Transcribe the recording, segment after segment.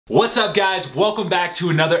What's up, guys? Welcome back to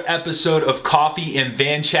another episode of Coffee and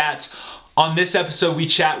Van Chats. On this episode, we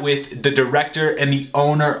chat with the director and the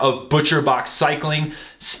owner of ButcherBox Cycling,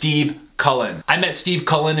 Steve Cullen. I met Steve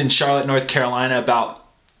Cullen in Charlotte, North Carolina about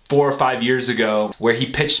 4 or 5 years ago, where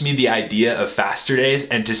he pitched me the idea of Faster Days,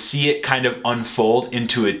 and to see it kind of unfold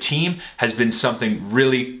into a team has been something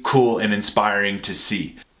really cool and inspiring to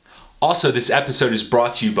see. Also, this episode is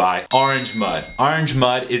brought to you by Orange Mud. Orange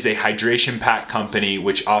Mud is a hydration pack company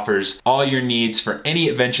which offers all your needs for any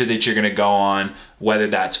adventure that you're gonna go on, whether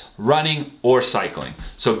that's running or cycling.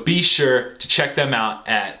 So be sure to check them out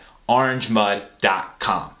at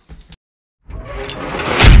orangemud.com.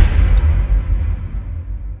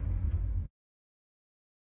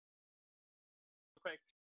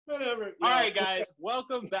 Whatever. All right, guys,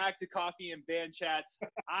 welcome back to Coffee and Van Chats.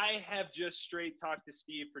 I have just straight talked to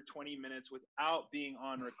Steve for 20 minutes without being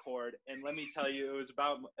on record, and let me tell you, it was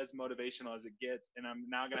about as motivational as it gets, and I'm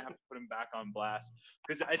now going to have to put him back on blast,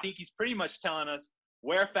 because I think he's pretty much telling us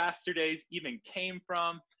where Faster Days even came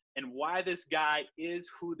from and why this guy is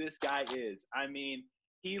who this guy is. I mean,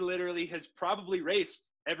 he literally has probably raced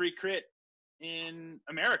every crit in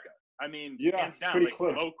America. I mean, hands down, like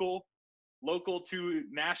close. Local to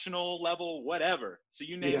national level, whatever. So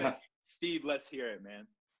you name it. Steve, let's hear it, man.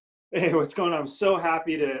 Hey, what's going on? I'm so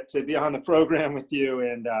happy to be on the program with you.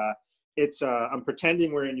 And I'm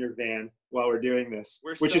pretending we're in your van while we're doing this,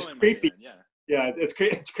 which is creepy. Van, yeah,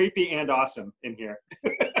 it's creepy and awesome in here.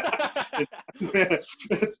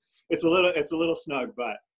 it's a little snug,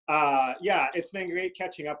 but yeah, it's been great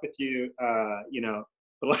catching up with you. The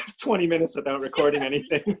last 20 minutes without recording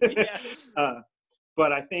anything.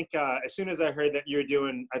 But I think as soon as I heard that you were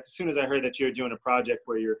doing a project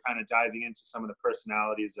where you're kind of diving into some of the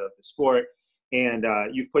personalities of the sport, and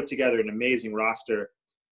you've put together an amazing roster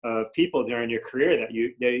of people during your career that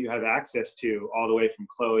you have access to, all the way from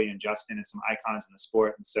Chloe and Justin and some icons in the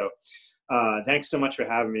sport. And so thanks so much for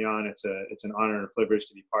having me on. It's an honor and a privilege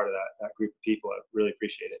to be part of that group of people. I really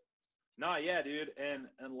appreciate it. No, yeah, dude. And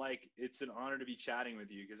like, it's an honor to be chatting with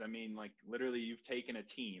you, because I mean, like, literally you've taken a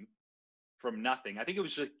team from nothing. I think it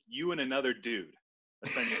was just you and another dude,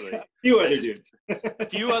 essentially. A few other dudes, a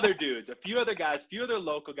few other guys, a few other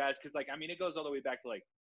local guys. Cause like, I mean, it goes all the way back to like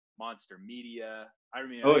Monster Media. I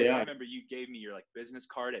remember you gave me your like business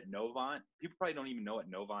card at Novant. People probably don't even know what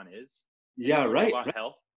Novant is. Yeah, right. Novant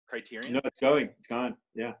Health, Criterium. No, it's gone.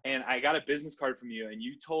 Yeah. And I got a business card from you, and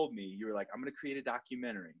you told me, you were like, I'm going to create a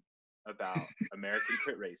documentary about American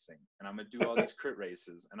crit racing, and I'm going to do all these crit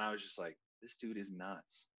races. And I was just like, this dude is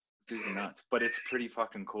nuts. But it's pretty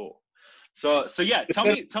fucking cool. So yeah, tell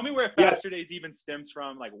me where Faster Days even stems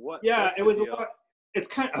from. Like, what? Yeah, it was a lot. It's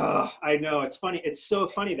kind of, I know, it's funny. It's so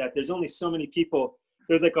funny that there's only so many people.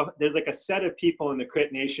 There's like a set of people in the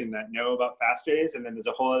Crit Nation that know about Faster Days, and then there's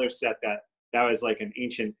a whole other set that was like an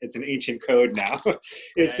ancient code now.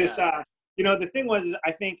 The thing was,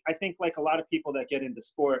 I think like a lot of people that get into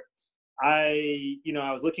sport,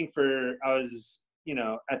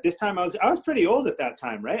 at this time I was pretty old at that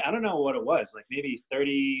time, right? I don't know what it was, like maybe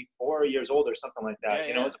 34 years old or something like that.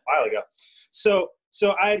 It was a while ago. So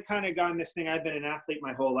I had kind of gotten this thing. I'd been an athlete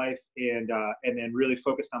my whole life, and then really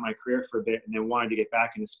focused on my career for a bit, and then wanted to get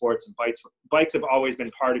back into sports, and bikes have always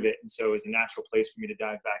been part of it. And so it was a natural place for me to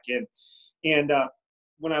dive back in. And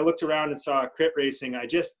when I looked around and saw crit racing,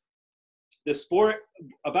 the sport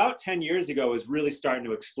about 10 years ago was really starting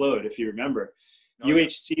to explode, if you remember.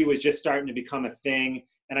 UHC was just starting to become a thing.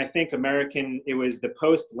 And I think it was the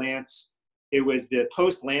post-Lance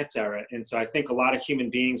era. And so I think a lot of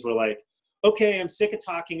human beings were like, okay, I'm sick of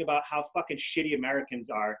talking about how fucking shitty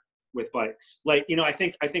Americans are with bikes. Like, I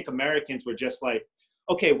think Americans were just like,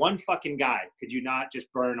 okay, one fucking guy, could you not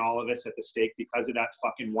just burn all of us at the stake because of that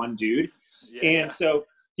fucking one dude? So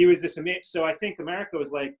he was so I think America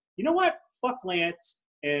was like, you know what? Fuck Lance.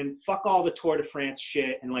 And fuck all the Tour de France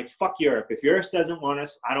shit, and like, fuck Europe. If Europe doesn't want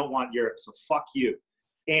us, I don't want Europe, so fuck you.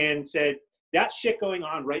 And said, that shit going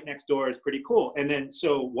on right next door is pretty cool. And then,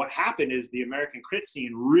 so what happened is the American crit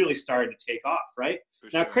scene really started to take off, right?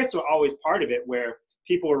 Now, crits were always part of it, where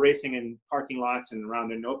people were racing in parking lots and around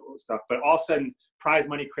their notebook stuff, but all of a sudden, prize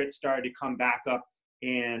money crits started to come back up,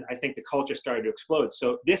 and I think the culture started to explode.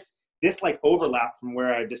 So this like overlap from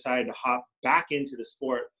where I decided to hop back into the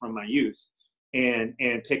sport from my youth, and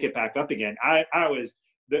pick it back up again. I was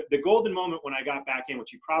the golden moment when I got back in,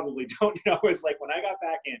 which you probably don't know, is like when I got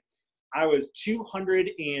back in, I was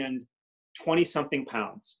 220 something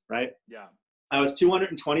pounds, right? Yeah. I was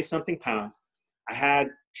 220 something pounds. I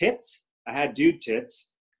had tits. I had dude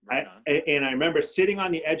tits. And I remember sitting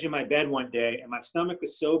on the edge of my bed one day, and my stomach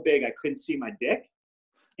was so big I couldn't see my dick.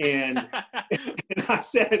 And, and I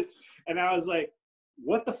said, and I was like,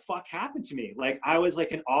 what the fuck happened to me? Like, I was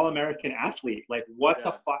like an all-American athlete. Like, what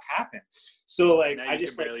the fuck happened? So like, now I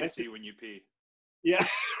just can barely like, see when you pee. Yeah,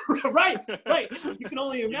 right. You can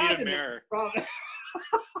only imagine. You need a mirror.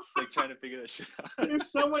 It's like trying to figure that shit out.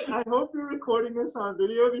 There's someone. I hope you're recording this on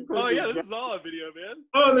video because. Oh yeah, this is all on video, man.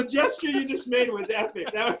 Oh, the gesture you just made was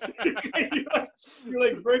epic. That was you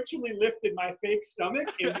like virtually lifted my fake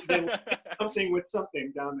stomach and then something with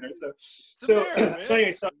something down there. So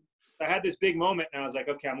anyway, so I had this big moment and I was like,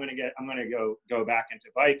 okay, I'm gonna go back into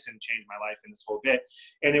bikes and change my life in this whole bit.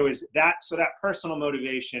 And it was that. So that personal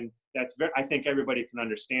motivation. That's very, I think everybody can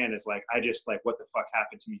understand is like, I just like, what the fuck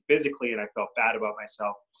happened to me physically? And I felt bad about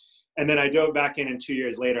myself. And then I dove back in, and 2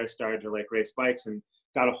 years later, I started to like race bikes and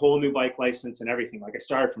got a whole new bike license and everything. Like I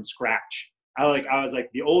started from scratch. I was like,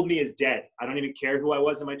 the old me is dead. I don't even care who I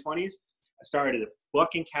was in my 20s. I started as a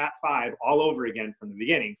fucking Cat 5 all over again from the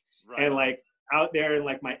beginning. Right. And like out there in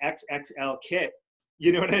like my XXL kit.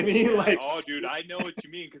 You know what I mean? Yeah. Like, oh, dude, I know what you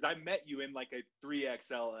mean because I met you in like a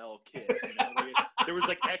 3XLL kit. You know? Like, there was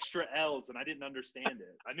like extra L's, and I didn't understand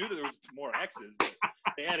it. I knew that there was more X's, but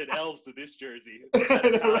they added L's to this jersey. That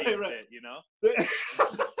Italian fit, you know?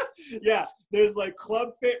 Yeah, there's like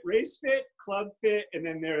club fit, race fit, club fit, and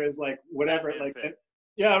then there is like whatever, like fit.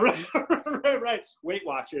 Yeah, right. Weight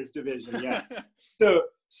Watchers division, yeah.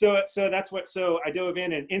 So that's what. So I dove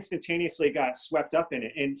in and instantaneously got swept up in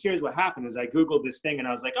it. And here's what happened: is I googled this thing and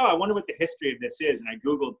I was like, oh, I wonder what the history of this is. And I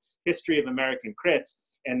googled history of American crits,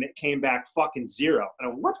 and it came back fucking zero. And I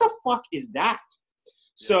went, what the fuck is that? Yeah.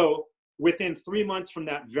 So within 3 months from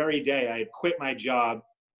that very day, I had quit my job,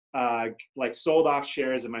 like sold off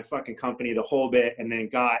shares of my fucking company, the whole bit, and then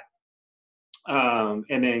got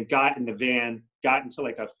in the van, got into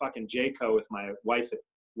like a fucking Jayco with my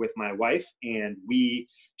wife, and we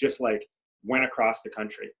just like went across the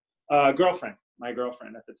country. My girlfriend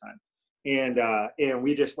at the time, and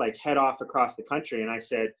we just like head off across the country. And I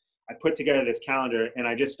put together this calendar, and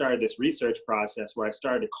I just started this research process where I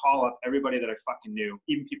started to call up everybody that I fucking knew,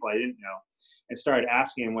 even people I didn't know, and started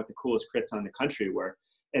asking them what the coolest crits on the country were,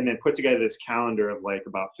 and then put together this calendar of like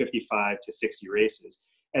about 55 to 60 races,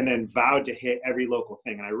 and then vowed to hit every local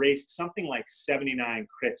thing. And I raced something like 79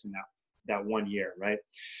 crits in that 1 year, right?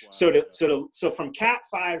 Wow. So from Cat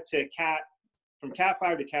 5 to Cat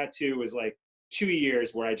 2 was like 2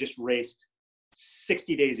 years where I just raced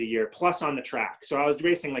 60 days a year plus on the track. So I was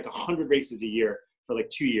racing like 100 races a year for like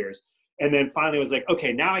 2 years. And then finally was like,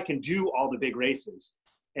 okay, now I can do all the big races.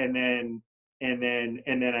 And then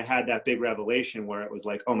I had that big revelation where it was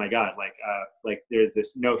like, oh my God, like there's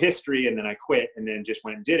this no history. And then I quit and then just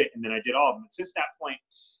went and did it. And then I did all of them. And since that point,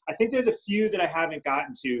 I think there's a few that I haven't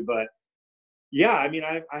gotten to, but yeah, I mean,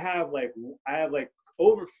 I have like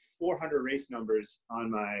over 400 race numbers on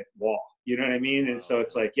my wall, you know what I mean? And so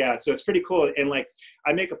it's like, yeah, so it's pretty cool. And like,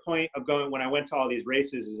 I make a point of going, when I went to all these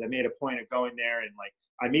races, is I made a point of going there and like,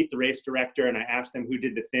 I meet the race director and I ask them who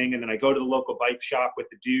did the thing. And then I go to the local bike shop with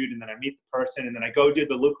the dude, and then I meet the person, and then I go do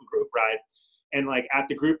the local group ride. And like at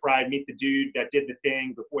the group ride, meet the dude that did the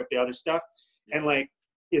thing before the other stuff. Yeah. And like,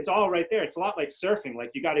 it's all right there. It's a lot like surfing.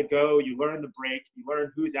 Like you got to go, you learn the break, you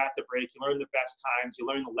learn who's at the break, you learn the best times, you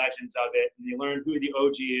learn the legends of it, and you learn who the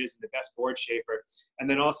OG is and the best board shaper. And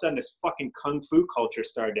then all of a sudden this fucking Kung Fu culture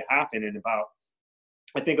started to happen. And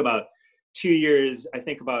I think about 2 years, I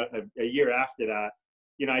think about a year after that,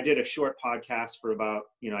 you know, I did a short podcast for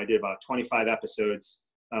I did about 25 episodes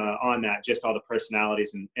on that, just all the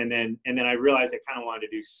personalities. And then I realized I kind of wanted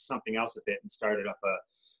to do something else with it and started up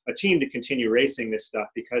a team to continue racing this stuff,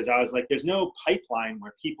 because I was like, there's no pipeline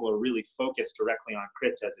where people are really focused directly on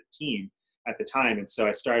crits as a team at the time. And so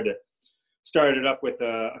I started up with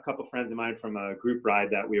a couple friends of mine from a group ride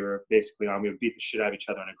that we were basically on. We would beat the shit out of each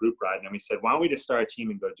other on a group ride. And then we said, why don't we just start a team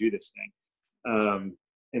and go do this thing?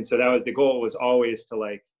 And so that was the goal, was always to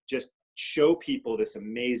like, just show people this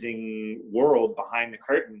amazing world behind the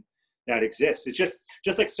curtain that exists. It's just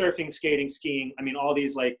like surfing, skating, skiing. I mean, all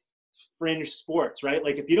these like fringe sports, right?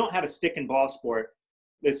 Like if you don't have a stick and ball sport,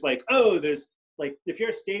 it's like, oh, there's like, if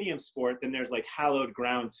you're a stadium sport, then there's like hallowed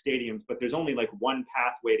ground stadiums, but there's only like one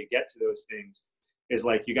pathway to get to those things, is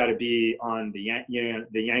like, you got to be on the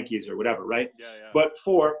Yankees or whatever, right? Yeah. But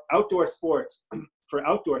for outdoor sports,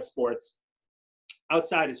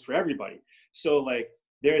 outside is for everybody. So like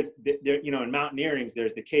there's in mountaineerings,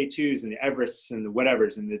 there's the K2s and the Everests and the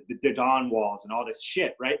whatevers and the Dawn Walls and all this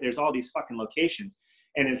shit, right? There's all these fucking locations.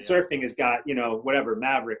 And in surfing has got, whatever,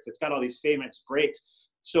 Mavericks, it's got all these famous breaks.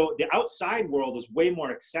 So the outside world is way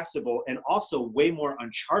more accessible and also way more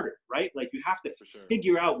uncharted, right? Like you have to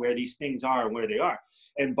figure out where these things are and where they are.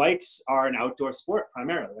 And bikes are an outdoor sport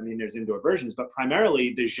primarily. I mean, there's indoor versions, but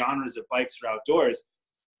primarily the genres of bikes are outdoors.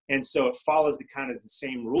 And so it follows the kind of the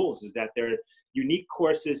same rules, is that there are unique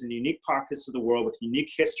courses and unique pockets of the world with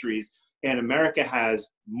unique histories. And America has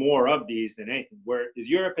more of these than anything. Whereas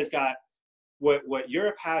Europe has got what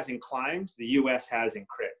Europe has in climbs, the US has in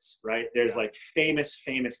crits, right? There's like famous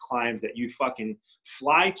climbs that you fucking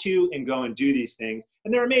fly to and go and do these things.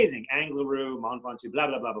 And they're amazing. Angleroo, Mont Ventoux, blah,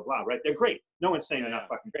 blah, blah, blah, blah, right? They're great. No one's saying they're not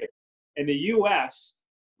fucking great. In the US,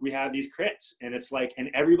 we have these crits, and it's like,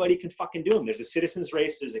 and everybody can fucking do them. There's a citizens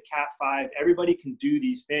race, there's a Cat 5, everybody can do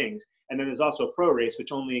these things. And then there's also a pro race,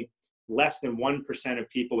 which only less than 1% of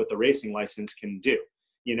people with the racing license can do,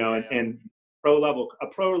 you know, and a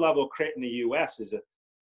pro level crit in the US is a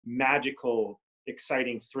magical,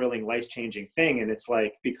 exciting, thrilling, life-changing thing. And it's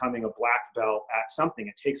like becoming a black belt at something.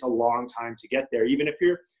 It takes a long time to get there. Even if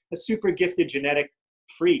you're a super gifted genetic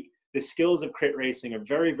freak, the skills of crit racing are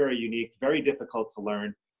very, very unique, very difficult to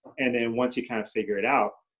learn. And then once you kind of figure it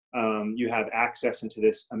out, you have access into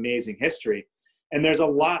this amazing history. And there's a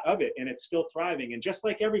lot of it, and it's still thriving. And just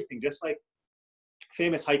like everything, just like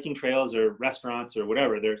famous hiking trails or restaurants or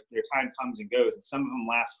whatever, their time comes and goes, and some of them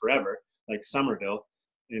last forever, like Somerville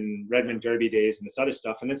in Redmond Derby days and this other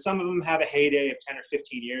stuff. And then some of them have a heyday of 10 or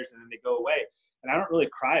 15 years and then they go away. And I don't really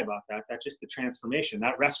cry about that. That's just the transformation.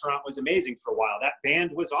 That restaurant was amazing for a while. That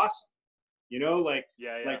band was awesome. You know, like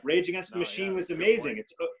Rage Against the Machine was amazing.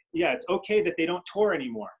 It's okay that they don't tour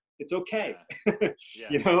anymore. It's okay.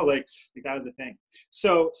 You know, like that was the thing.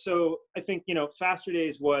 So I think, you know, Faster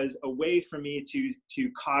Days was a way for me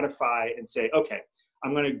to codify and say, okay,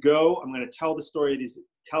 I'm going to tell the stories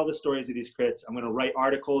of these crits. I'm going to write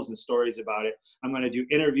articles and stories about it. I'm going to do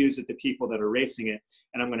interviews with the people that are racing it.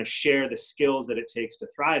 And I'm going to share the skills that it takes to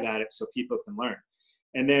thrive at it so people can learn.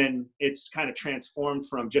 And then it's kind of transformed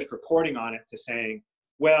from just reporting on it to saying,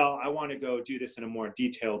 well, I want to go do this in a more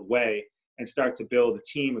detailed way and start to build a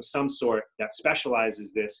team of some sort that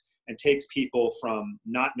specializes this and takes people from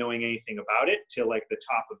not knowing anything about it to like the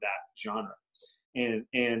top of that genre.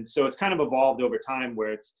 And so it's kind of evolved over time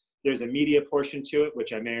where there's a media portion to it,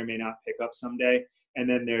 which I may or may not pick up someday. And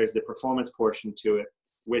then there's the performance portion to it,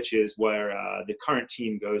 which is where the current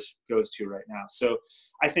team goes to right now. So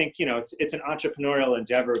I think, you know, it's an entrepreneurial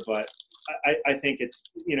endeavor, but I think it's,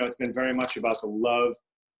 you know, it's been very much about the love.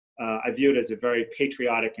 I view it as a very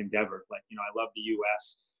patriotic endeavor. Like, you know, I love the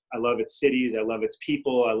US. I love its cities. I love its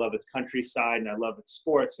people. I love its countryside, and I love its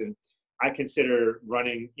sports. And I consider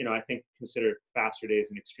running, you know, consider Faster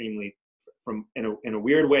Days an extremely, in a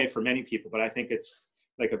weird way for many people, but I think it's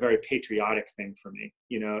like a very patriotic thing for me,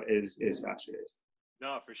 you know, is Faster Days.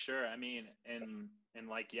 No, for sure. I mean, and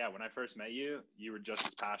like, yeah, when I first met you, you were just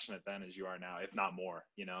as passionate then as you are now, if not more,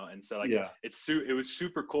 you know? And so like, it was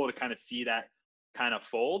super cool to kind of see that kind of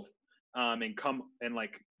fold, and come and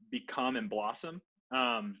like become and blossom.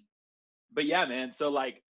 But yeah, man. So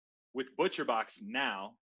like with ButcherBox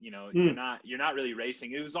now, you know, you're not really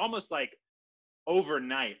racing. It was almost like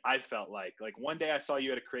overnight. I felt like one day I saw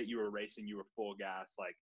you at a crit, you were racing, you were full gas,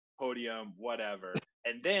 like podium, whatever.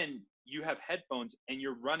 And then you have headphones and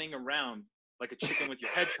you're running around like a chicken with your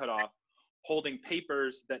head cut off, holding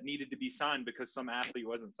papers that needed to be signed because some athlete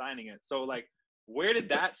wasn't signing it. So like, where did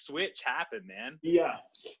that switch happen, man? Yeah.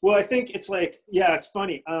 Well, I think it's like, yeah, it's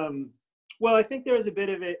funny. Well, I think there was a bit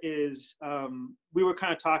of it is, we were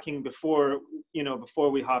kind of talking before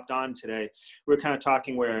we hopped on today, we were kind of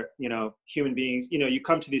talking where, you know, human beings, you know, you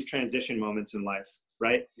come to these transition moments in life,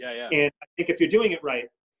 right? Yeah. And I think if you're doing it right,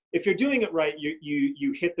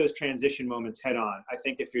 you hit those transition moments head on. I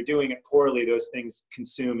think if you're doing it poorly, those things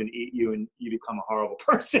consume and eat you and you become a horrible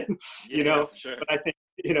person, you know? Yeah, sure. But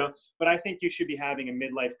I think you should be having a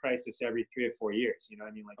midlife crisis every 3 or 4 years. You know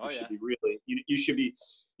what I mean? Like should be really, you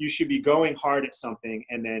should be going hard at something,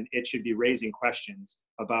 and then it should be raising questions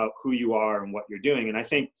about who you are and what you're doing. And I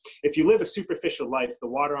think if you live a superficial life, the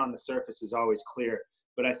water on the surface is always clear.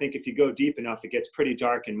 But I think if you go deep enough, it gets pretty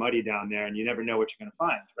dark and muddy down there, and you never know what you're going to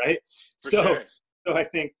find, right? So I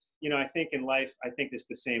think, you know, I think in life, I think it's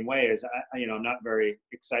the same way. As I'm not very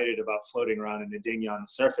excited about floating around in the dinghy on the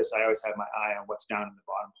surface. I always have my eye on what's down in the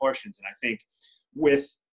bottom portions. And I think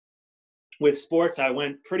with sports, I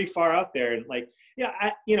went pretty far out there, and like,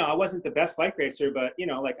 I wasn't the best bike racer, but you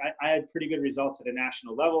know, like I had pretty good results at a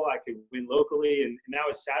national level. I could win locally, and that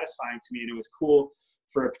was satisfying to me, and it was cool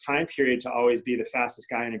for a time period to always be the fastest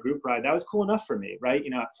guy in a group ride. That was cool enough for me, right? You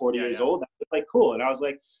know, at 40 years old, that was like cool. And I was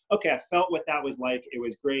like, okay, I felt what that was like. It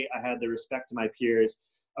was great. I had the respect to my peers.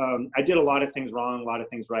 I did a lot of things wrong, a lot of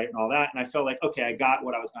things right, and all that. And I felt like, okay, I got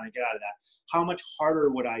what I was going to get out of that. How much harder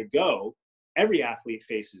would I go? Every athlete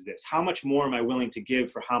faces this. How much more am I willing to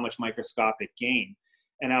give for how much microscopic gain?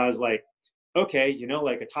 And I was like, okay, you know,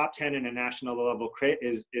 like a top 10 in a national level crit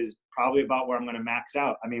is probably about where I'm going to max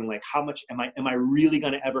out. I mean, like, how much am I really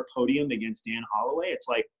going to ever podium against Dan Holloway? It's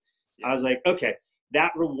like, I was like, okay,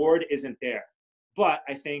 that reward isn't there. But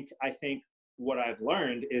I think what I've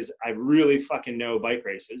learned is I really fucking know bike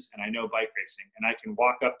races, and I know bike racing, and I can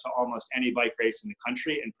walk up to almost any bike race in the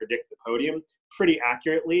country and predict the podium pretty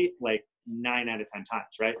accurately, like 9 out of 10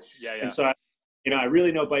 times, right? Yeah. And so, I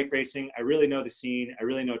really know bike racing. I really know the scene. I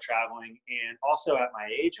really know traveling. And also at my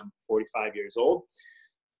age, I'm 45 years old.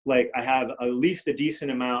 Like, I have at least a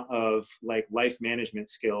decent amount of like life management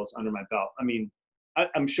skills under my belt. I mean,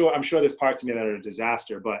 I'm sure there's parts of me that are a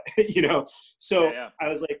disaster, but so I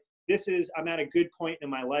was like, I'm at a good point in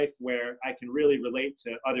my life where I can really relate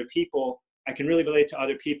to other people. I can really relate to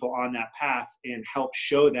other people on that path and help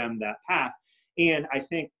show them that path. And I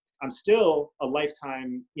think I'm still a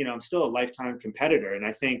lifetime competitor. And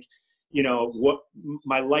I think, what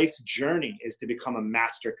my life's journey is to become a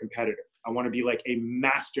master competitor. I want to be like a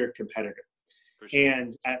master competitor. Sure.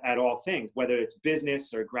 And at all things, whether it's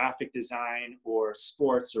business or graphic design or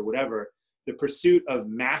sports or whatever, the pursuit of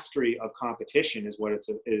mastery of competition is what is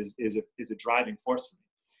a driving force for me.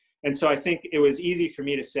 And so I think it was easy for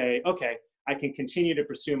me to say, okay, I can continue to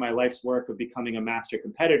pursue my life's work of becoming a master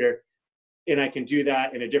competitor, and I can do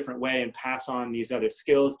that in a different way and pass on these other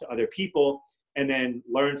skills to other people, and then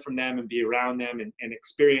learn from them and be around them and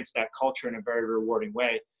experience that culture in a very rewarding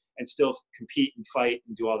way, and still compete and fight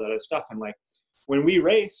and do all that other stuff. And like,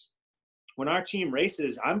 when our team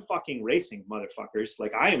races, I'm fucking racing, motherfuckers.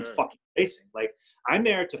 Like, I am fucking racing. Like, I'm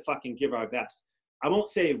there to fucking give our best. I won't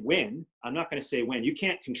say win. I'm not going to say win. You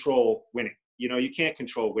can't control winning. You can't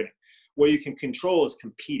control winning. What you can control is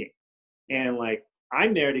competing. And like,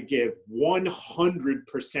 I'm there to give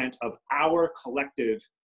 100% of our collective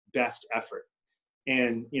best effort.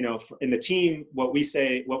 And, in the team, what we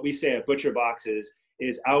say at ButcherBox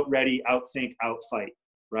is out ready, outthink, outfight.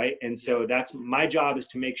 Right. And so that's my job, is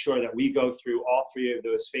to make sure that we go through all 3 of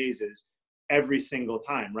those phases every single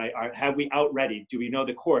time. Right. Have we out ready? Do we know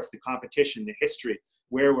the course, the competition, the history,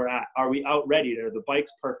 where we're at? Are we out ready? Are the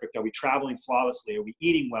bikes perfect? Are we traveling flawlessly? Are we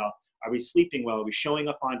eating well? Are we sleeping well? Are we showing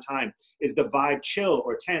up on time? Is the vibe chill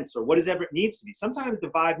or tense or whatever it needs to be? Sometimes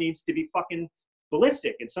the vibe needs to be fucking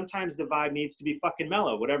ballistic, and sometimes the vibe needs to be fucking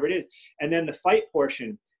mellow, whatever it is. And then the fight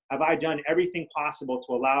portion, have I done everything possible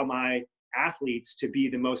to allow my athletes to be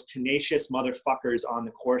the most tenacious motherfuckers on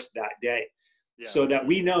the course that day, so that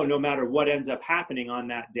we know no matter what ends up happening on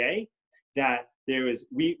that day, that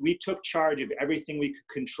we took charge of everything we could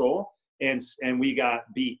control, and we got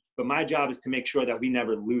beat. But my job is to make sure that we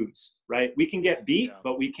never lose, right? We can get beat,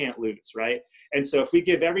 but we can't lose, right? And so if we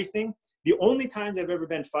give everything, the only times I've ever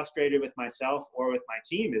been frustrated with myself or with my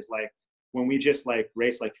team is like when we just like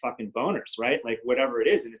race like fucking boners, right? Like whatever it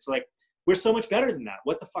is. And it's like, we're so much better than that.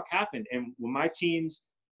 What the fuck happened? And when my teams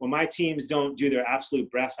don't do their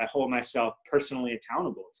absolute best, I hold myself personally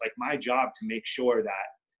accountable. It's like my job to make sure that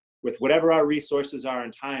with whatever our resources are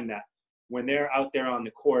and time, that when they're out there on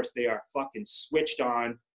the course, they are fucking switched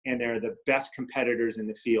on, and they're the best competitors in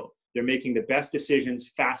the field. They're making the best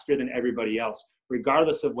decisions faster than everybody else,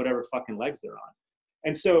 regardless of whatever fucking legs they're on.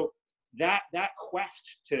 And so that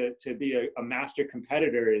quest to be a master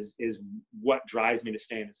competitor is what drives me to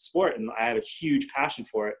stay in the sport. And I have a huge passion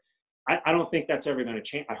for it. I don't think that's ever going to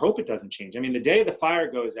change. I hope it doesn't change. I mean, the day the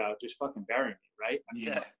fire goes out, just fucking bury me, right? I mean,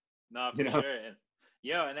 sure.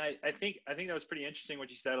 And I think that was pretty interesting what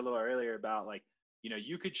you said a little earlier about like,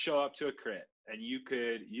 you could show up to a crit and you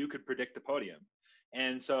could predict the podium.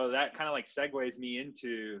 And so that kind of like segues me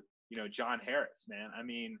into, John Harris, man. I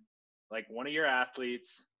mean, like one of your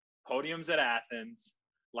athletes, podiums at Athens.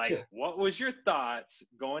 Like, what was your thoughts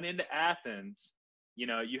going into Athens?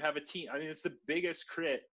 You have a team. I mean, it's the biggest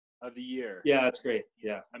crit of the year. Yeah, that's great.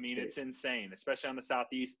 Yeah. I mean, it's insane, especially on the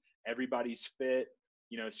Southeast. Everybody's fit,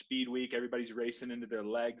 speed week, everybody's racing into their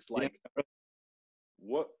legs. Like,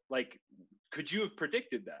 what, like, could you have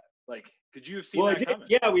predicted that? Like, could you have seen that coming?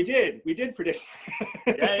 Yeah, we did. We did predict.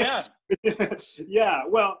 Yeah. Yeah.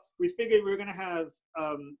 Well, we figured we were going to have,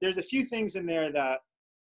 there's a few things in there that,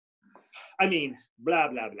 I mean, blah,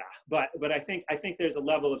 blah, blah. But I think there's a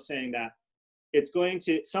level of saying that it's going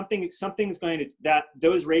to, something's going to, that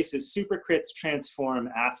those races, super crits transform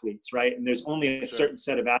athletes, right? And there's only a certain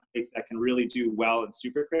set of athletes that can really do well in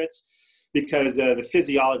super crits, because the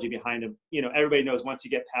physiology behind them, everybody knows once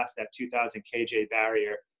you get past that 2000 kJ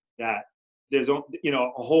barrier, that there's, a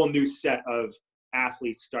whole new set of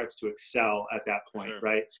athlete starts to excel at that point, Sure.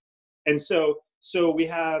 right? And so we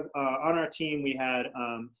have on our team, we had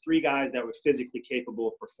 3 guys that were physically capable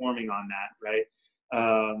of performing on that, right?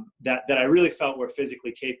 That I really felt were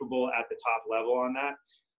physically capable at the top level on that.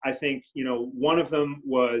 I think, you know, one of them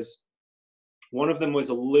was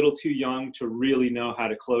a little too young to really know how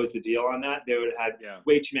to close the deal on that. They would have had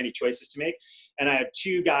way too many choices to make. And I had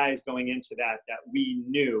 2 guys going into that we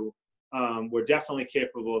knew were definitely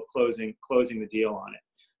capable of closing the deal on it.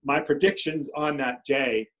 My predictions on that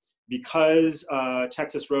day, because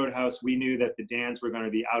Texas Roadhouse, we knew that the Dans were going to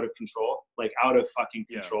be out of control, like out of fucking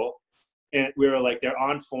control. And we were like, they're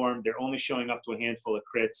on form. They're only showing up to a handful of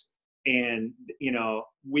crits. And, you know,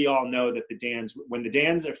 we all know that the Dans, when the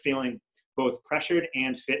Dans are feeling both pressured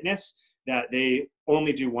and fitness, that they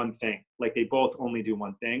only do one thing. Like they both only do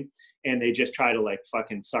one thing. And they just try to like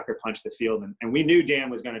fucking sucker punch the field. And we knew Dan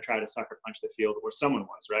was going to try to sucker punch the field, or someone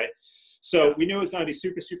was, right? So we knew it was going to be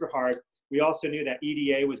super, super hard. We also knew that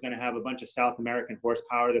EDA was going to have a bunch of South American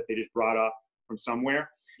horsepower that they just brought up from somewhere,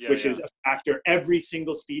 which is a factor every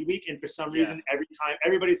single speed week. And for some reason, every time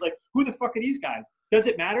everybody's like, who the fuck are these guys? Does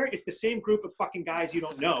it matter? It's the same group of fucking guys you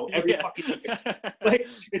don't know every fucking year. Like,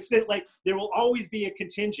 it's that, like, there will always be a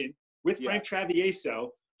contingent with Frank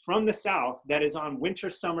Travieso from the South that is on winter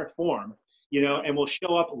summer form, you know, and will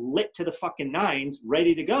show up lit to the fucking nines,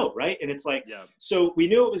 ready to go, right? And it's like, so we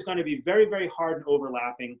knew it was going to be very, very hard and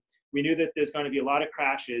overlapping. We knew that there's going to be a lot of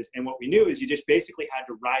crashes. And what we knew is you just basically had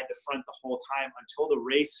to ride the front the whole time until the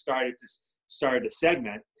race started to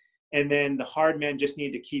segment. And then the hard men just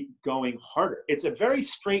need to keep going harder. It's a very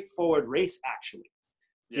straightforward race, actually.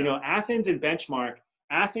 You know, Athens and Benchmark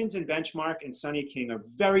and Sunny King are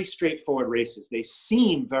very straightforward races. They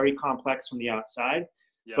seem very complex from the outside,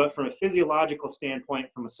 but from a physiological standpoint,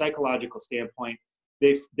 from a psychological standpoint,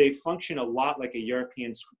 they function a lot like a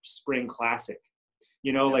European spring classic.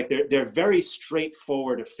 You know, like they're very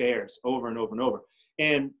straightforward affairs over and over and over.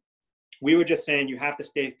 And we were just saying you have to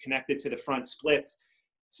stay connected to the front splits.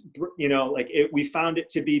 You know, like we found it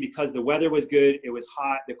to be because the weather was good, it was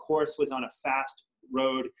hot, the course was on a fast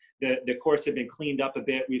road, the course had been cleaned up a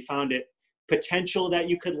bit. We found it potential that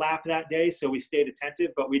you could lap that day, so we stayed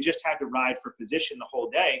attentive, but we just had to ride for position the whole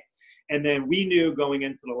day. And then we knew going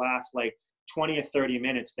into the last like 20 or 30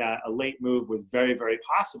 minutes that a late move was very, very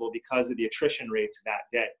possible because of the attrition rates that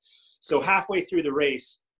day. So halfway through the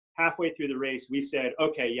race, we said,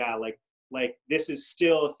 okay, yeah, like this is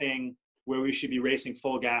still a thing where we should be racing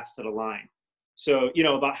full gas to the line. So, you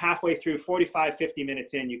know, about halfway through, 45, 50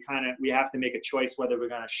 minutes in, we have to make a choice whether we're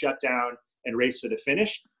going to shut down and race for the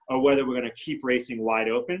finish or whether we're going to keep racing wide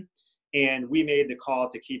open. And we made the call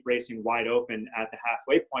to keep racing wide open at the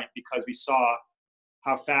halfway point because we saw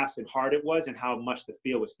how fast and hard it was and how much the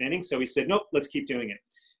field was thinning. So we said, nope, let's keep doing it.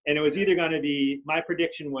 And it was either going to be, my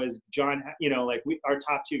prediction was John, you know, like our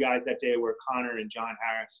top 2 guys that day were Connor and John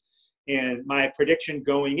Harris. And my prediction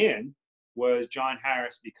going in was John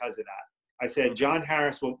Harris because of that. I said John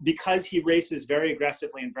Harris will, because he races very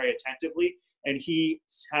aggressively and very attentively, and he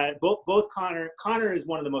had both Connor is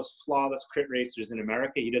one of the most flawless crit racers in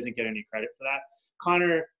America. He doesn't get any credit for that.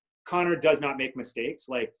 Connor does not make mistakes.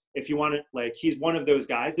 Like if you want to, like he's one of those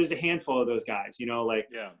guys. There's a handful of those guys, you know, like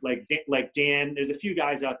Dan. There's a few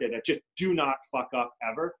guys out there that just do not fuck up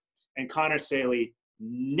ever, and Connor Saley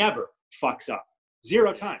never fucks up.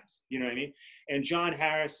 0 times, you know what I mean? And John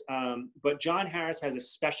Harris, but John Harris has a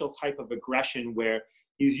special type of aggression where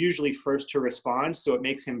he's usually first to respond, so it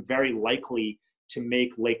makes him very likely to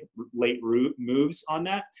make late moves on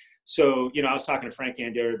that. So, you know, I was talking to Frank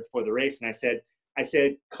Andera before the race, and I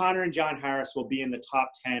said, Connor and John Harris will be in the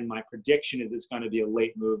top 10. My prediction is it's going to be a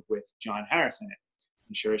late move with John Harris in it.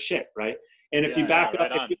 And sure as shit, right? And if you back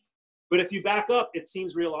up, but if you back up, it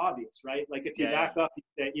seems real obvious, right? Like if you back up,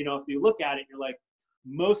 you know, if you look at it, you're like,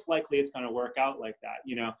 most likely it's going to work out like that,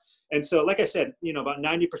 you know? And so, like I said, you know, about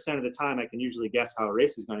 90% of the time I can usually guess how a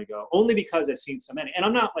race is going to go, only because I've seen so many. And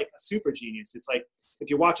I'm not like a super genius. It's like, if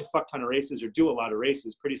you watch a fuck ton of races or do a lot of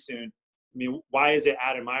races, pretty soon, I mean, why is it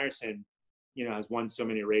Adam Meyerson, you know, has won so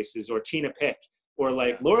many races, or Tina Pick, or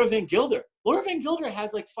like Laura Van Gilder. Laura Van Gilder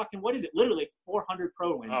has like fucking, what is it? Literally like 400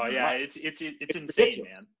 pro wins. Oh yeah. It's insane,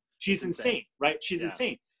 ridiculous. Man. She's insane, right? She's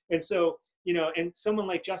insane. And so, you know, and someone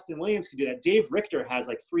like Justin Williams could do that. Dave Richter has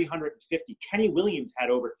like 350. Kenny Williams had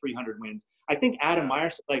over 300 wins. I think Adam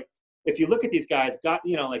Myers, like, if you look at these guys,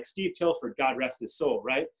 you know, like Steve Tilford, God rest his soul,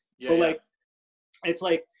 right? But like, it's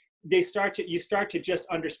like you start to just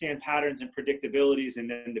understand patterns and predictabilities, and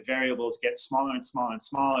then the variables get smaller and smaller and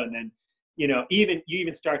smaller, and then, you know, you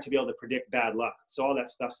even start to be able to predict bad luck. So all that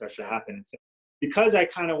stuff starts to happen. And so because I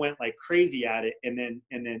kind of went like crazy at it, and then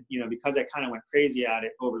because I kind of went crazy at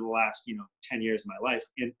it over the last 10 years of my life,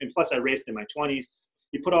 and plus I raced in my 20s.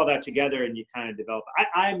 You put all that together and you kind of develop.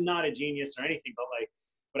 I'm not a genius or anything,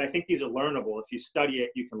 but I think these are learnable. If you study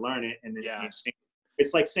it, you can learn it, and then you understand.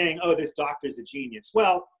 It's like saying, oh, this doctor's a genius.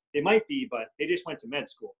 Well, they might be, but they just went to med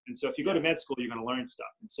school. And so if you go to med school, you're going to learn stuff.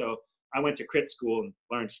 And so I went to crit school and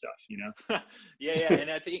learned stuff, Yeah.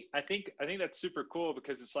 And I think that's super cool,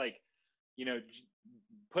 because it's like,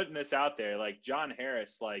 putting this out there, like John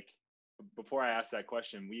Harris, like, before I ask that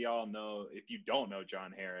question, we all know, if you don't know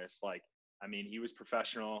John Harris, like, I mean, he was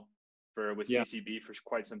professional with CCB for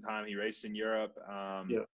quite some time. He raced in Europe.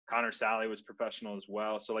 Connor Sally was professional as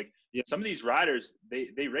well. So like some of these riders,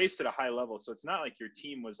 they raced at a high level. So it's not like your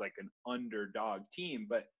team was like an underdog team,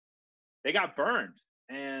 but they got burned,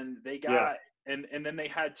 and they got, and then they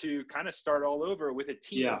had to kind of start all over with a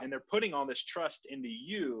team, and they're putting all this trust into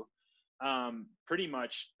you, pretty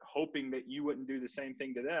much hoping that you wouldn't do the same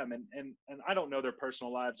thing to them. And I don't know their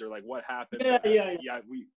personal lives or like what happened.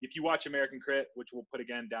 If you watch American Crit, which we'll put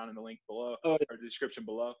again down in the link below, or the description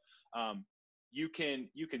below, you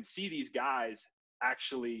can see these guys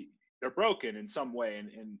actually, they're broken in some way.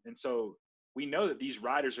 And so we know that these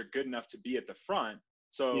riders are good enough to be at the front.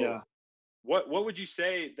 So what would you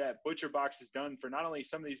say that ButcherBox has done for not only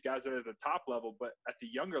some of these guys that are at the top level, but at the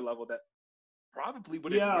younger level that probably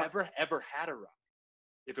would have never, ever had a run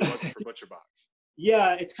if it wasn't for ButcherBox?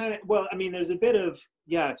 Yeah, it's kind of, well, I mean, there's a bit of,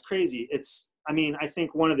 it's crazy. I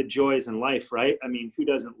think one of the joys in life, right? I mean, who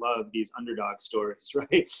doesn't love these underdog stories,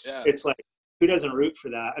 right? Yeah. It's like, who doesn't root for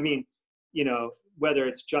that? I mean, whether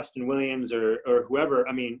it's Justin Williams or whoever,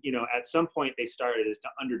 I mean, at some point they started as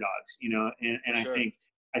underdogs, and sure.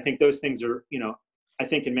 I think those things are, I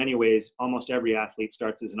think in many ways, almost every athlete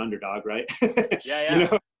starts as an underdog, right?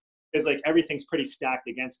 Yeah. It's like everything's pretty stacked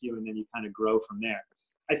against you, and then you kind of grow from there.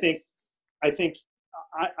 I think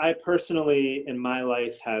I personally in my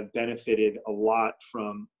life have benefited a lot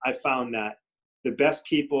from, I found that the best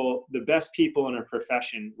people in a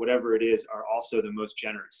profession, whatever it is, are also the most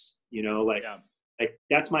generous, like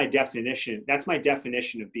that's my definition. That's my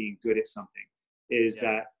definition of being good at something is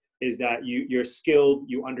that you're skilled,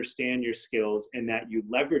 you understand your skills, and that you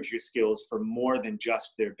leverage your skills for more than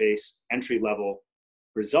just their base entry level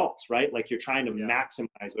results, right? Like you're trying to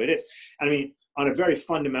maximize what it is. I mean, on a very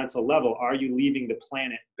fundamental level, are you leaving the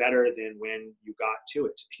planet better than when you got to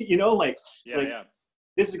it?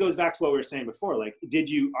 This goes back to what we were saying before. Like,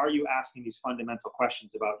 are you asking these fundamental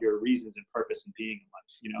questions about your reasons and purpose in being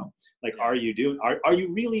in life? Are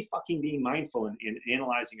you really fucking being mindful in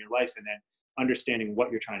analyzing your life and then understanding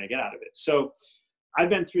what you're trying to get out of it? So I've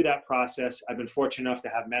been through that process. I've been fortunate enough to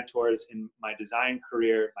have mentors in my design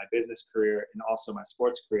career, my business career, and also my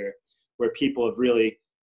sports career, where people have really,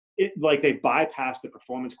 they bypass the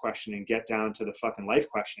performance question and get down to the fucking life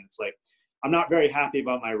question. It's like, I'm not very happy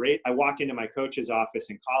about my rate. I walk into my coach's office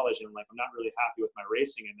in college and I'm not really happy with my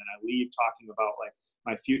racing. And then I leave talking about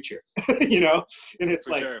my future, and it's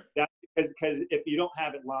that because if you don't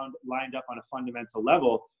have it lined up on a fundamental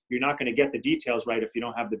level, you're not going to get the details right if you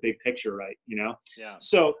don't have the big picture right, Yeah.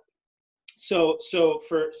 So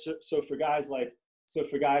for guys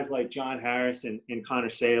like John Harris and Connor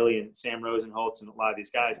Saley and Sam Rosenholtz and a lot of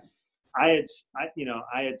these guys, I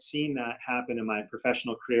had seen that happen in my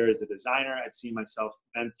professional career as a designer. I'd seen myself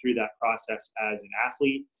been through that process as an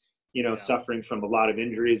athlete, suffering from a lot of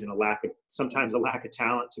injuries and sometimes a lack of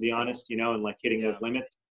talent, to be honest, and hitting those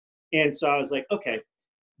limits. And so I was like, okay,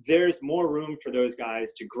 there's more room for those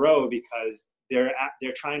guys to grow because they're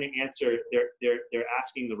trying to answer, they're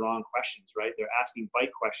asking the wrong questions, right? They're asking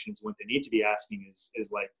bike questions. What they need to be asking is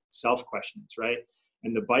like self questions, right?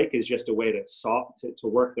 And the bike is just a way to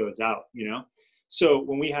work those out, So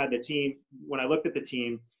when we had the team, when I looked at the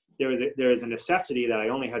team, there is a necessity that I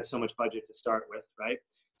only had so much budget to start with, right?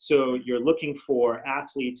 So you're looking for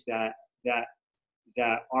athletes that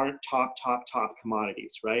aren't top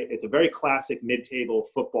commodities, right? It's a very classic mid-table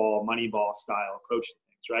football, Moneyball style approach to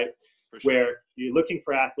things, right? Sure. Where you're looking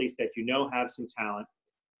for athletes that have some talent,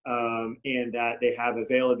 and that they have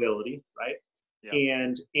availability, right? Yeah.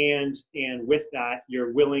 And with that,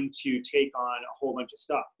 you're willing to take on a whole bunch of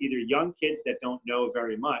stuff, either young kids that don't know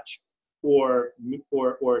very much, or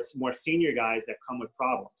more senior guys that come with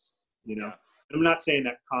problems, Yeah. And I'm not saying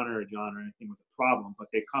that Connor or John or anything was a problem, but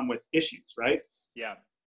they come with issues, right? Yeah.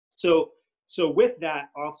 So with that,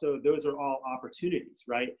 also, those are all opportunities,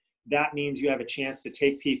 right? That means you have a chance to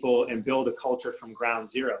take people and build a culture from ground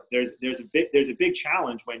zero. There's a big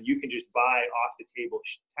challenge when you can just buy off the table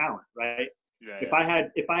talent, right? Yeah,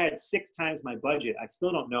 if I had 6 times my budget, I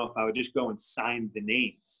still don't know if I would just go and sign the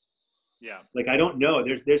names, Yeah. Like, I don't know.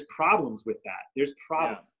 There's problems with that. There's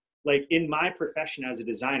problems. Yeah. Like in my profession as a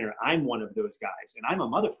designer, I'm one of those guys, and I'm a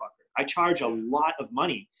motherfucker. I charge a lot of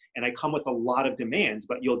money and I come with a lot of demands,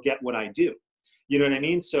 but you'll get what I do. You know what I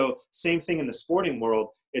mean? So same thing in the sporting world.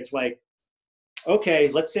 It's like, okay,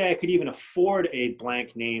 let's say I could even afford a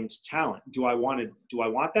blank named talent. Do I want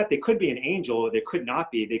that? They could be an angel, or they could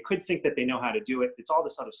not be. They could think that they know how to do it. It's all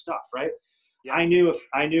this other stuff, right? Yeah. I knew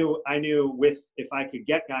if I could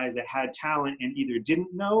get guys that had talent and either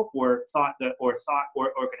didn't know or thought or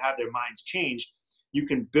could have their minds changed, you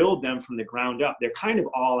can build them from the ground up. They're kind of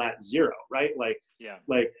all at zero, right? Like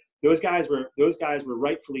those guys were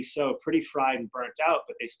rightfully so pretty fried and burnt out,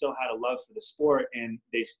 but they still had a love for the sport, and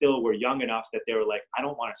they still were young enough that they were like, I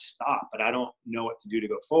don't want to stop, but I don't know what to do to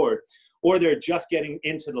go forward. Or they're just getting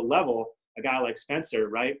into the level, a guy like Spencer,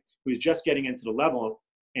 right, who's just getting into the level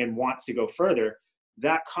and wants to go further.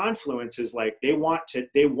 That confluence is like, they want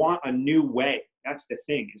a new way. That's the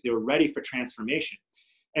thing, is they were ready for transformation.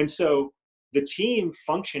 And so the team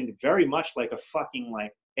functioned very much like a fucking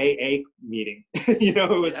like AA meeting. You know,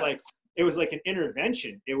 it was like an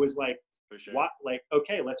intervention. It was like, what, like,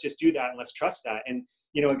 okay, let's just do that and let's trust that. And,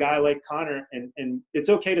 you know, a guy like Connor, and it's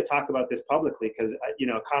okay to talk about this publicly because, you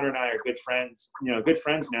know, Connor and I are good friends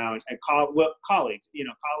now, and colleagues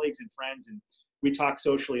and friends, and we talk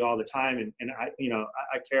socially all the time. And I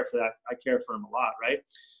care for that. I care for him a lot. Right.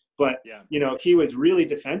 But, you know, he was really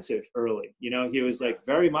defensive early. You know, he was like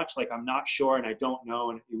very much like, I'm not sure and I don't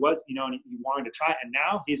know. And he was, you know, and he wanted to try. And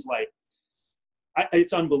now he's like,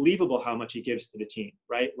 it's unbelievable how much he gives to the team,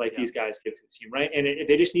 right? Like these guys give to the team, right? And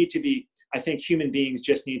they just need to be, I think human beings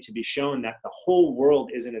just need to be shown that the whole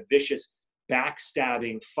world isn't a vicious,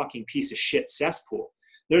 backstabbing fucking piece of shit cesspool.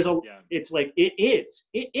 It's like, it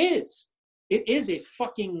is a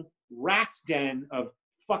fucking rat's den of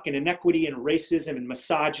fucking inequity and racism and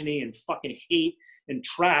misogyny and fucking hate and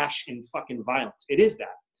trash and fucking violence. It is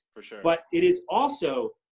that. For sure. But it is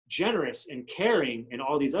also generous and caring and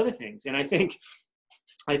all these other things. And I think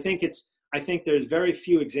there's very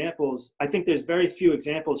few examples. I think there's very few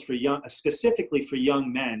examples specifically for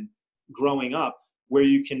young men growing up, where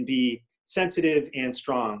you can be sensitive and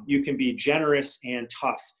strong. You can be generous and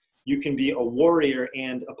tough. You can be a warrior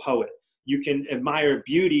and a poet. You can admire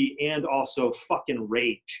beauty and also fucking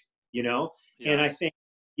rage, you know? Yeah. And I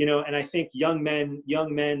think young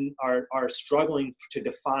men are struggling to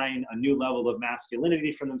define a new level of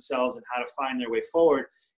masculinity for themselves and how to find their way forward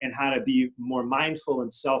and how to be more mindful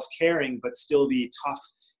and self-caring, but still be tough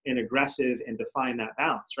and aggressive and define that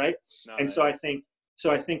balance. Right. So I think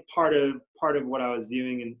part of what I was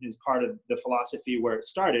viewing and is part of the philosophy where it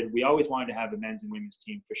started, we always wanted to have a men's and women's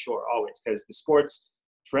team for sure. Always. Because the sport's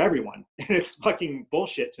for everyone, and it's fucking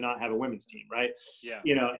bullshit to not have a women's team, right? Yeah.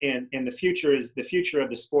 You know, and the future of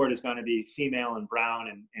the sport is going to be female and brown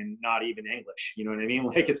and not even English. You know what I mean?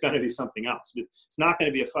 Like, it's going to be something else. It's not going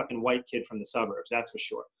to be a fucking white kid from the suburbs, that's for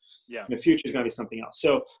sure. Yeah. The future is going to be something else.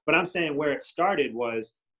 So, but I'm saying where it started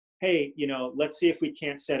was, hey, you know, let's see if we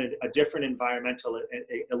can't set a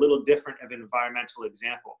little different of an environmental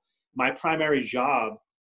example. My primary job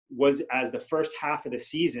was, as the first half of the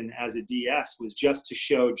season as a DS, was just to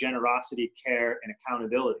show generosity, care, and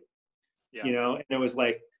accountability. Yeah. You know, and it was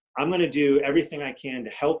like, I'm going to do everything I can to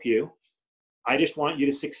help you. I just want you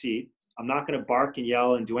to succeed. I'm not going to bark and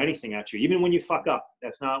yell and do anything at you, even when you fuck up.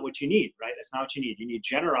 That's not what you need, right? That's not what you need. You need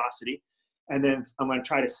generosity. And then I'm going to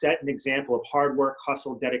try to set an example of hard work,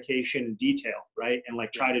 hustle, dedication, and detail, right? And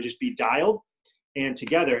like try to just be dialed and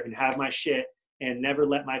together and have my shit, and never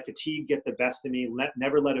let my fatigue get the best of me,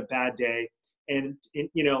 never let a bad day, and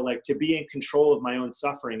you know, like to be in control of my own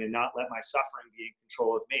suffering and not let my suffering be in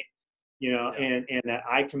control of me, you know, and that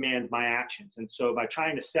I command my actions. And so by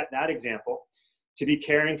trying to set that example, to be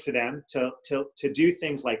caring for them, to do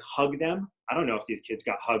things like hug them. I don't know if these kids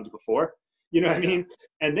got hugged before, you know what I mean?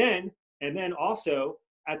 And then also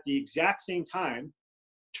at the exact same time,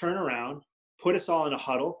 turn around, put us all in a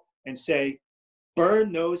huddle and say,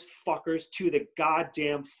 burn those fuckers to the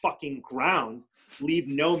goddamn fucking ground. Leave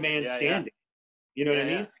no man standing. You know what I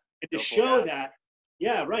mean? And to show that,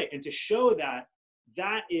 and to show that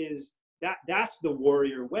that's the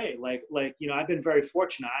warrior way. Like, you know, I've been very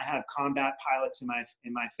fortunate. I have combat pilots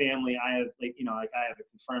in my family. I have I have a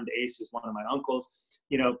confirmed ace as one of my uncles.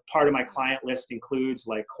 You know, part of my client list includes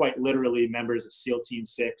like quite literally members of SEAL Team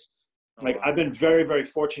 6. Like, I've been very, very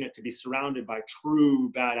fortunate to be surrounded by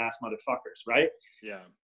true badass motherfuckers, right? Yeah.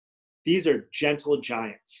 These are gentle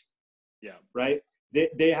giants. Yeah. Right?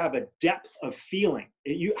 They have a depth of feeling.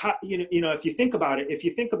 If you think about it, if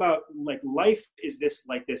you think about like life is this,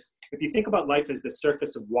 if you think about life as the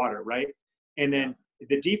surface of water, right? And then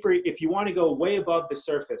the deeper, if you want to go way above the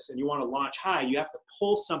surface and you want to launch high, you have to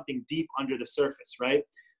pull something deep under the surface, right?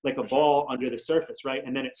 Like a ball under the surface, right?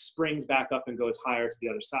 And then it springs back up and goes higher to the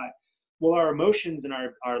other side. Well, our emotions and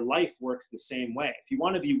our life works the same way. If you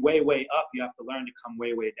want to be way, way up, you have to learn to come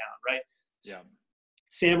way, way down, right? Yeah.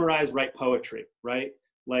 Samurais write poetry, right?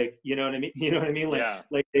 Like, you know what I mean? You know what I mean? Like, Yeah.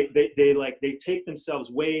 like they take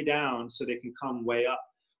themselves way down so they can come way up.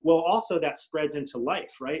 Well, also that spreads into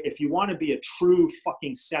life, right? If you want to be a true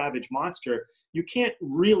fucking savage monster, you can't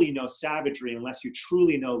really know savagery unless you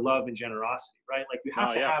truly know love and generosity, right? Like you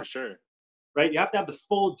have to have, for sure. right? You have to have the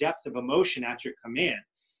full depth of emotion at your command.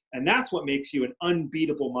 And that's what makes you an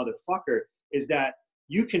unbeatable motherfucker, is that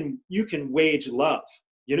you can wage love.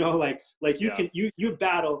 You know, like you can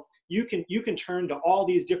battle, you can turn to all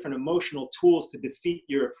these different emotional tools to defeat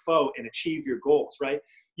your foe and achieve your goals, right?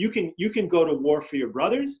 You can go to war for your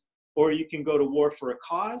brothers, or you can go to war for a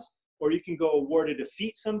cause, or you can go to war to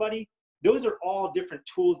defeat somebody. Those are all different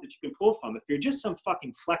tools that you can pull from. If you're just some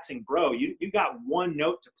fucking flexing bro, you got one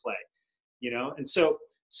note to play, you know? And so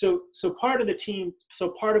part of the team, so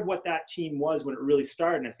part of what that team was when it really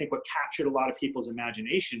started, and I think what captured a lot of people's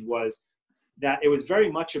imagination was that it was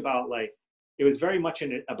very much about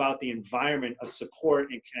about the environment of support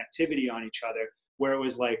and connectivity on each other, where it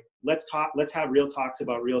was like, let's have real talks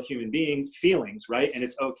about real human beings, feelings, right? And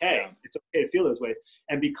it's okay. Yeah. It's okay to feel those ways.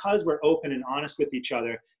 And because we're open and honest with each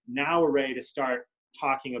other, now we're ready to start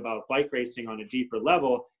talking about bike racing on a deeper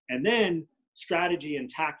level. And then strategy and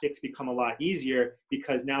tactics become a lot easier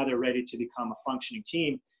because now they're ready to become a functioning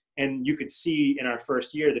team. And you could see in our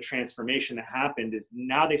first year, the transformation that happened is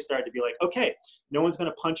now they started to be like, okay, no one's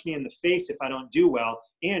going to punch me in the face if I don't do well,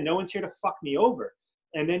 and no one's here to fuck me over.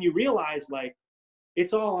 And then you realize, like,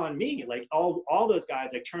 it's all on me. Like all those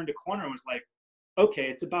guys, I turned a corner and was like, okay,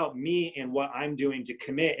 it's about me and what I'm doing to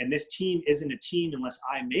commit. And this team isn't a team unless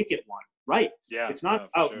I make it one, right? Yeah, it's not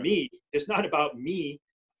about me. It's not about me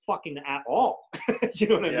fucking at all. You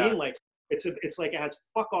know what I mean? Like it's like it has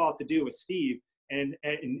fuck all to do with Steve and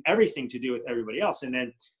everything to do with everybody else. And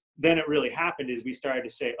then it really happened is we started to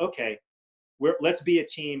say, okay, let's be a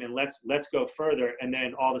team and let's go further. And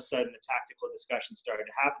then all of a sudden the tactical discussion started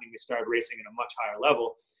happening. We started racing at a much higher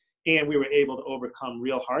level, and we were able to overcome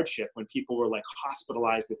real hardship when people were like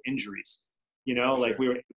hospitalized with injuries, you know, like we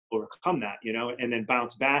were able to overcome that, you know, and then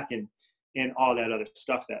bounce back and all that other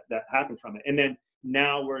stuff that happened from it. And then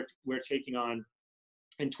now we're taking on,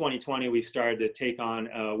 in 2020, we've started to take on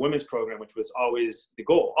a women's program, which was always the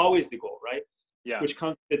goal, right? Yeah. Which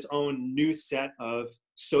comes with its own new set of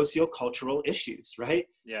sociocultural issues, right?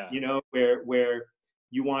 Yeah. You know, where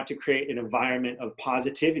you want to create an environment of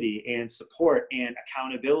positivity and support and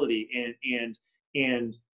accountability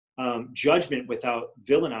and judgment without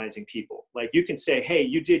villainizing people. Like you can say, hey,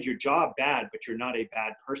 you did your job bad, but you're not a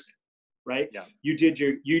bad person. Right? Yeah. You did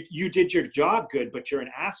your job good, but you're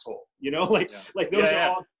an asshole. You know, like those are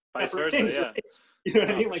all separate things. Yeah. Right? You know what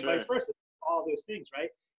I mean? Like sure. vice versa. All those things, right?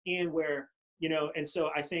 And where, you know, and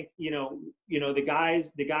so I think, you know, the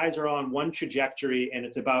guys are on one trajectory, and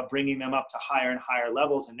it's about bringing them up to higher and higher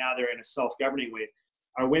levels. And now they're in a self-governing way.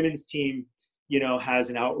 Our women's team, you know,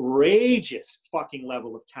 has an outrageous fucking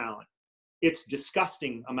level of talent. It's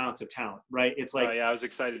disgusting amounts of talent, right? It's like, I was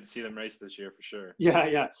excited to see them race this year for sure.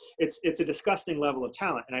 Yeah. It's a disgusting level of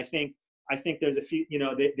talent. And I think there's a few, you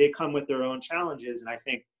know, they come with their own challenges. And I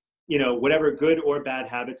think, you know, whatever good or bad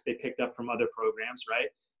habits they picked up from other programs, right?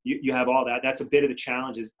 You have all that. That's a bit of the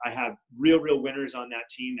challenge. Is I have real winners on that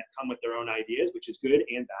team that come with their own ideas, which is good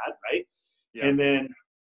and bad, right? Yeah.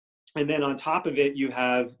 And then on top of it, you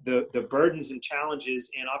have the burdens and challenges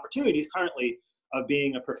and opportunities currently of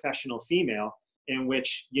being a professional female, in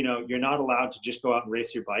which, you know, you're not allowed to just go out and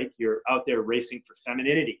race your bike. You're out there racing for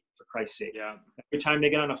femininity, for Christ's sake. Yeah. Every time they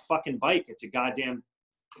get on a fucking bike, it's a goddamn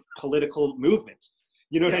political movement.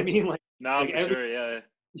 You know what I mean? Like, sure. Yeah.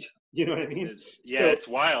 You know what I mean? It's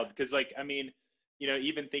wild. Cause like, I mean, you know,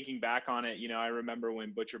 even thinking back on it, you know, I remember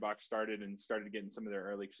when ButcherBox started getting some of their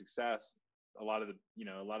early success, a lot of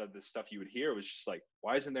the stuff you would hear was just like,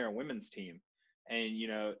 why isn't there a women's team? And, you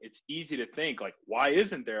know, it's easy to think like, why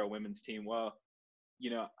isn't there a women's team? Well, you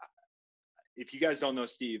know, if you guys don't know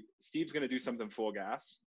Steve's going to do something full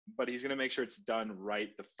gas, but he's going to make sure it's done right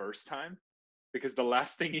the first time, because the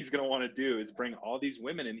last thing he's going to want to do is bring all these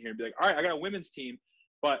women in here and be like, all right, I got a women's team,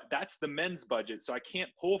 but that's the men's budget. So I can't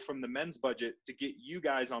pull from the men's budget to get you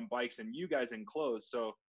guys on bikes and you guys in clothes.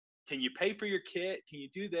 So can you pay for your kit? Can you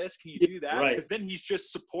do this? Can you do that? Right. Because then he's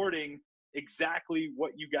just supporting exactly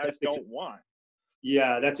what you guys don't want.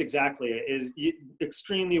 Yeah, that's exactly it. Is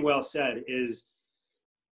extremely well said. Is,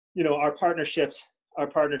 you know, our partnerships our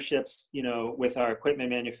partnerships, with our equipment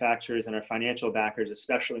manufacturers and our financial backers,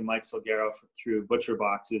 especially Mike Salguero through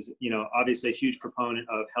ButcherBox, is, obviously a huge proponent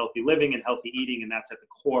of healthy living and healthy eating. And that's at the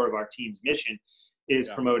core of our team's mission, is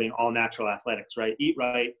promoting all natural athletics, right? Eat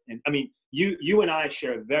right. And I mean, you and I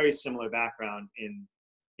share a very similar background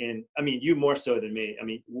I mean, you more so than me. I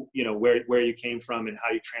mean, where you came from and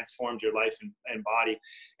how you transformed your life and body,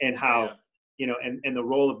 and how, and the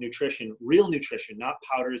role of nutrition, real nutrition, not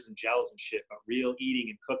powders and gels and shit, but real eating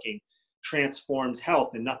and cooking transforms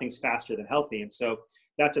health, and nothing's faster than healthy. And so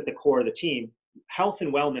that's at the core of the team. Health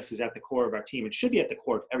and wellness is at the core of our team. It should be at the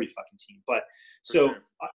core of every fucking team. But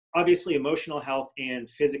obviously emotional health and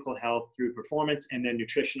physical health through performance, and then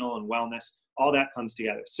nutritional and wellness, all that comes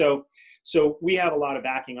together. So we have a lot of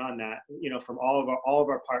backing on that, from all of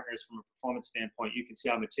our partners. From a performance standpoint, you can see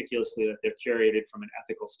how meticulously that they're curated from an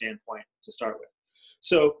ethical standpoint to start with.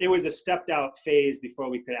 So it was a stepped out phase before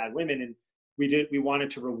we could add women. And we wanted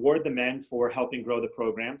to reward the men for helping grow the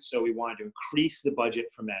program. So we wanted to increase the budget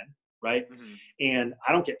for men. Right. Mm-hmm. And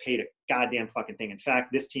I don't get paid a goddamn fucking thing. In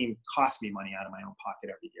fact, this team costs me money out of my own pocket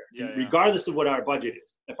every year, regardless of what our budget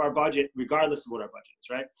is. Regardless of what our budget is.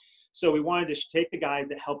 Right. So we wanted to take the guys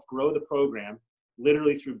that helped grow the program,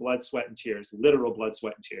 literally through blood, sweat, and tears, literal blood,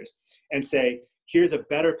 sweat, and tears, and say, here's a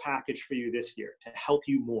better package for you this year to help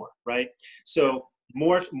you more. Right. So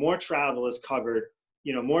more travel is covered,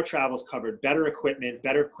 better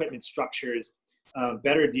equipment structures,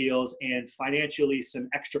 better deals, and financially some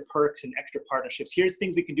extra perks and extra partnerships. Here's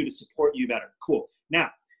things we can do to support you better. Cool. Now,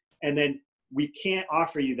 and then we can't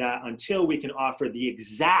offer you that until we can offer the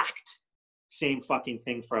exact same fucking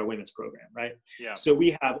thing for our women's program, right? Yeah. So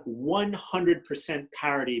we have 100%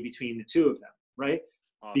 parity between the two of them, right?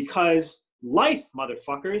 Awesome. Because life,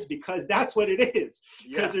 motherfuckers, because that's what it is.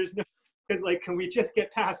 Because can we just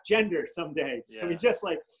get past gender some days? Yeah.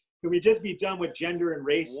 Can we just be done with gender and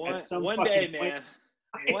race at some one fucking day, point?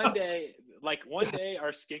 Man. One day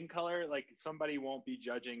our skin color, somebody won't be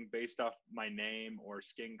judging based off my name or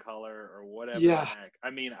skin color or whatever. Yeah. Heck. I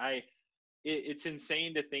mean, it's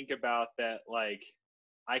insane to think about that.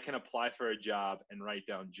 I can apply for a job and write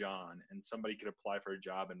down John, and somebody could apply for a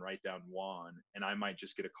job and write down Juan, and I might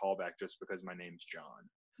just get a call back just because my name's John.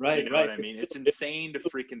 Right. You know what I mean? It's insane to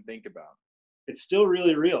freaking think about. It's still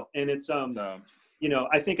really real. And it's,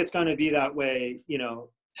 I think it's going to be that way.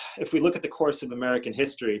 If we look at the course of American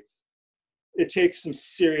history, it takes some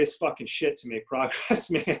serious fucking shit to make progress,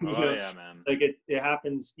 man. Yeah, man. It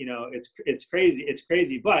happens, it's crazy. It's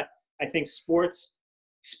crazy. But I think sports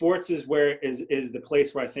is the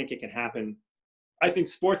place where I think it can happen. I think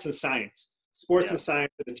sports and science and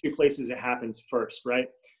science are the two places it happens first, right?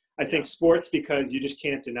 I think sports, because you just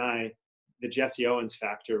can't deny the Jesse Owens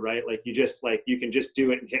factor, right? You can just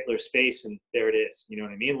do it in Hitler's face and there it is. You know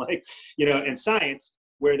what I mean? And science,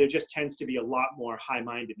 where there just tends to be a lot more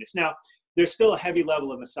high-mindedness. Now, there's still a heavy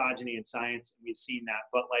level of misogyny in science, and we've seen that,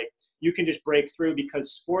 but you can just break through,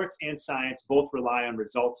 because sports and science both rely on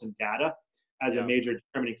results and data as a major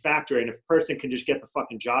determining factor. And if a person can just get the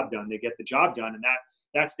fucking job done, they get the job done. And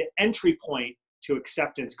that's the entry point to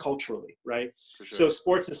acceptance culturally, right? Sure. So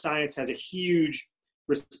sports and science has a huge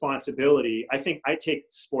responsibility. I think I take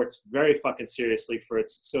sports very fucking seriously for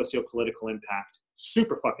its socio-political impact,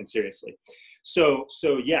 super fucking seriously. So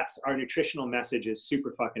yes, our nutritional message is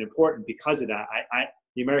super fucking important because of that.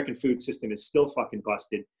 The American food system is still fucking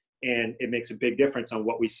busted, and it makes a big difference on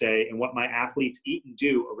what we say, and what my athletes eat and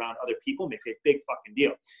do around other people makes a big fucking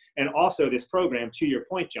deal. And also this program, to your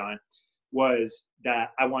point, John, was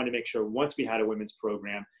that I wanted to make sure once we had a women's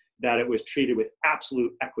program that it was treated with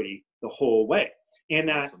absolute equity the whole way. And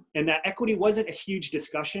that equity wasn't a huge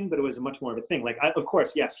discussion, but it was much more of a thing. Of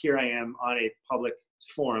course, yes, here I am on a public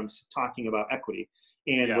forums talking about equity,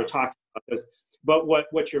 and we're talking about this. But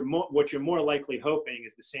what you're more likely hoping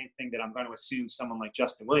is the same thing that I'm going to assume someone like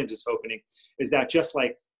Justin Williams is hoping, is that just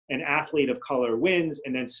like an athlete of color wins,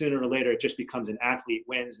 and then sooner or later it just becomes an athlete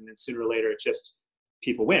wins, and then sooner or later it just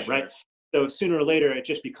people win, right? So sooner or later it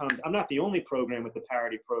just becomes, I'm not the only program with the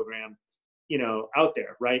parity program, out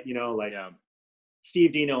there, right?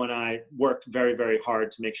 Steve Dino and I worked very, very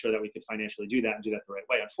hard to make sure that we could financially do that and do that the right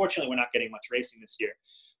way. Unfortunately, we're not getting much racing this year,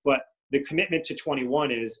 but the commitment to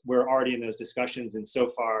 21 is we're already in those discussions. And so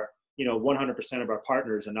far, 100% of our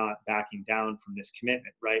partners are not backing down from this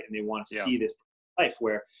commitment, right? And they want to see this life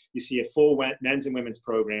where you see a full men's and women's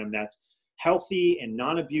program that's healthy and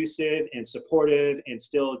non-abusive and supportive and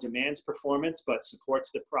still demands performance, but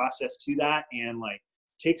supports the process to that and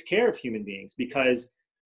takes care of human beings. Because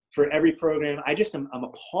for every program, I'm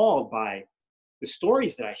appalled by the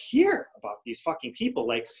stories that I hear about these fucking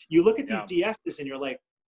people. You look at these DSs and you're like,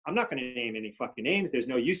 I'm not going to name any fucking names. There's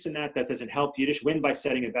no use in that. That doesn't help. You just win by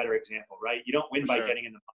setting a better example, right? You don't win by getting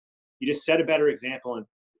in the mud. You just set a better example, and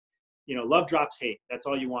love drops hate. That's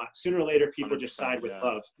all you want. Sooner or later, people just side with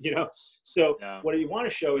love, So what you want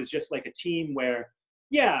to show is just like a team where,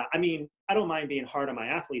 I mean, I don't mind being hard on my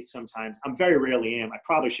athletes sometimes. I'm very rarely am. I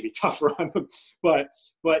probably should be tougher on them. But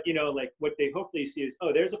like what they hopefully see is,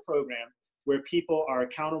 there's a program where people are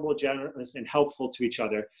accountable, generous, and helpful to each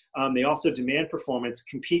other. They also demand performance,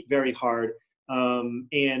 compete very hard,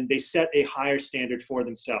 and they set a higher standard for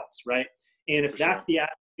themselves, right? And if that's the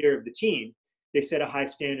atmosphere of the team, they set a high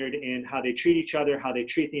standard in how they treat each other, how they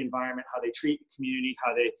treat the environment, how they treat the community,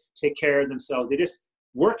 how they take care of themselves. They're just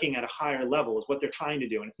working at a higher level is what they're trying to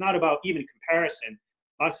do. And it's not about even comparison,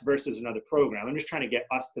 us versus another program. I'm just trying to get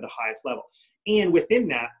us to the highest level. And within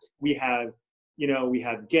that, we have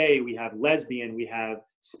gay, we have lesbian, we have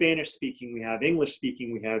Spanish speaking, we have English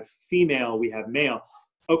speaking, we have female, we have male.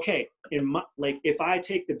 Okay, if I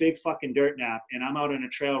take the big fucking dirt nap and I'm out on a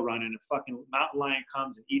trail run and a fucking mountain lion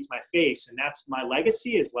comes and eats my face, and that's my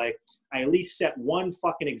legacy, is like I at least set one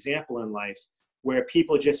fucking example in life where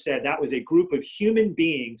people just said that was a group of human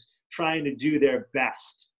beings trying to do their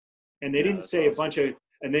best. And they didn't say a bunch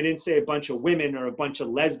of women or a bunch of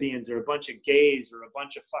lesbians or a bunch of gays or a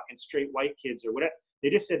bunch of fucking straight white kids or whatever. They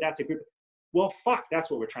just said that's a group. Well, fuck, that's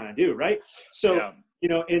what we're trying to do, right? So,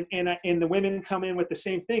 and the women come in with the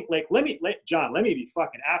same thing. Like, John, let me be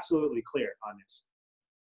fucking absolutely clear on this.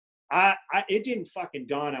 It didn't fucking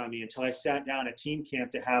dawn on me until I sat down at team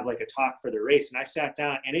camp to have like a talk for the race. And I sat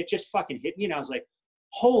down and it just fucking hit me. And I was like,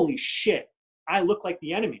 holy shit, I look like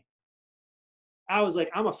the enemy. I was like,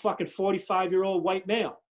 I'm a fucking 45-year-old white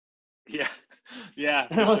male. Yeah. Yeah.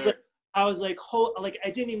 And I was like, I was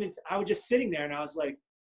just sitting there and I was like,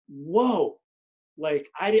 whoa, like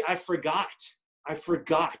I forgot.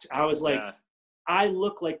 I was like, I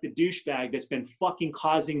look like the douchebag that's been fucking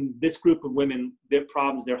causing this group of women their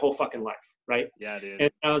problems their whole fucking life. Right. Yeah, dude.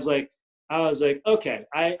 And I was like, okay,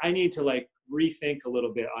 I need to like rethink a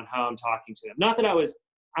little bit on how I'm talking to them. Not that I was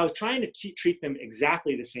trying to treat them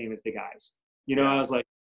exactly the same as the guys, I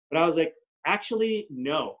was like, actually,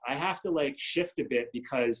 no, I have to like shift a bit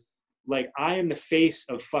because like I am the face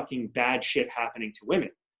of fucking bad shit happening to women.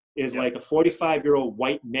 Is like a 45-year-old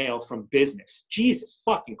white male from business. Jesus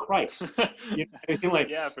fucking Christ. You know what I mean? Like,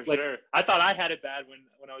 yeah, for sure. I thought I had it bad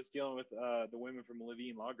when I was dealing with the women from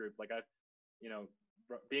Levine Law Group. Like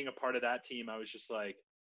being a part of that team, I was just like,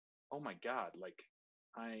 oh my God, like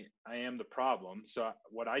I am the problem. So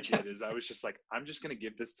what I did is I was just like, I'm just going to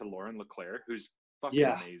give this to Lauren Leclerc, who's fucking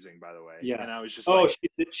amazing, by the way. Yeah. And I was just like,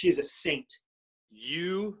 she's a saint.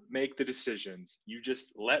 You make the decisions. You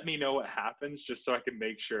just let me know what happens just so I can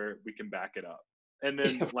make sure we can back it up. And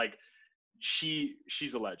then like she's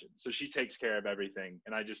a legend. So she takes care of everything.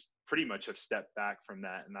 And I just pretty much have stepped back from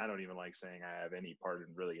that. And I don't even like saying I have any part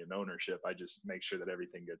in really in ownership. I just make sure that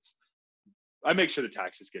I make sure the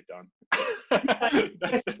taxes get done.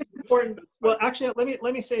 That's important. Well, actually,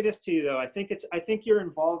 let me say this to you though. I think your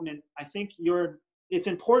involvement, it's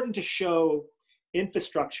important to show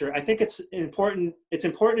infrastructure. I think it's important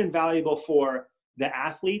and valuable for the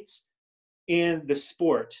athletes and the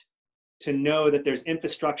sport to know that there's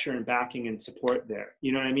infrastructure and backing and support there.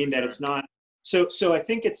 You know what I mean? That it's not so I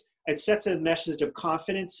think it sets a message of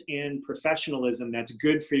confidence and professionalism that's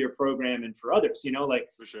good for your program and for others.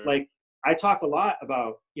 Like I talk a lot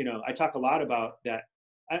about that.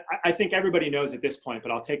 I think everybody knows at this point,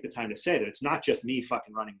 but I'll take the time to say that it's not just me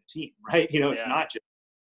fucking running the team, right? It's not just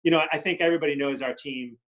I think everybody knows our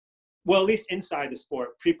team. Well, at least inside the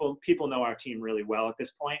sport, people know our team really well at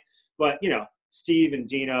this point. But, Steve and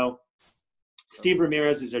Dino, Steve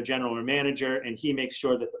Ramirez is our general manager, and he makes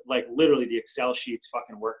sure that like literally the Excel sheets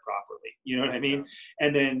fucking work properly. You know what I mean? Yeah.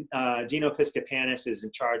 And then Dino Piscopanis is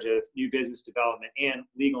in charge of new business development and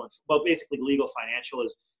legal. Well, basically legal financial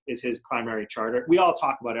is his primary charter. We all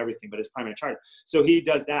talk about everything, but his primary charter. So he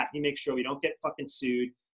does that. He makes sure we don't get fucking sued,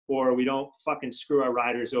 or we don't fucking screw our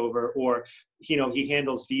riders over, or, he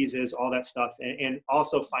handles visas, all that stuff. And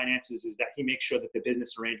also finances is that he makes sure that the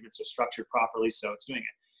business arrangements are structured properly. So it's doing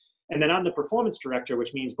it. And then I'm the performance director,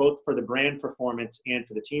 which means both for the brand performance and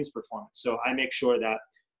for the team's performance. So I make sure that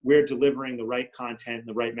we're delivering the right content,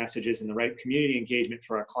 the right messages, and the right community engagement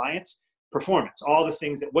for our clients. Performance, all the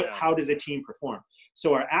things how does a team perform?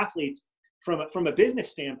 So our athletes, from a business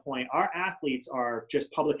standpoint, our athletes are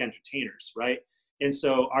just public entertainers, right? And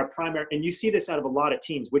so our primary, and you see this out of a lot of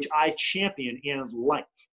teams, which I champion and like,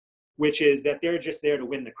 which is that they're just there to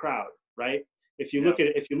win the crowd, right? If you look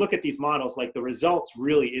at these models, like the results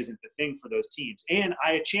really isn't the thing for those teams. And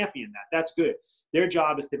I champion that. That's good. Their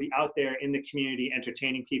job is to be out there in the community,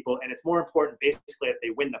 entertaining people. And it's more important basically if they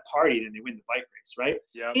win the party than they win the bike race, right?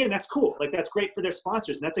 Yeah. And that's cool. Like, that's great for their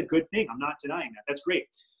sponsors. And that's a good thing. I'm not denying that. That's great.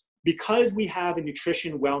 Because we have a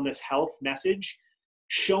nutrition, wellness, health message,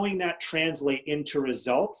 showing that translate into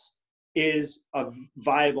results is a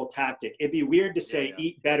viable tactic. It'd be weird to say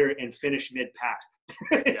eat better and finish mid-pack.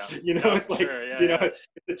 You know, it's like, you know, it's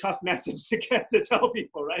a tough message to get to tell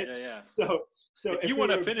people, right? So if you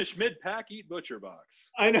want to finish mid-pack, eat ButcherBox.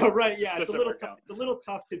 I know, right? Yeah, it's a little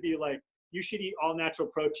tough to be like, you should eat all natural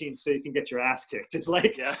protein so you can get your ass kicked. It's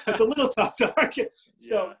like, it's a little tough to argue.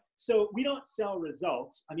 So we don't sell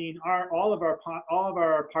results. I mean, all of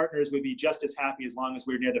our partners would be just as happy as long as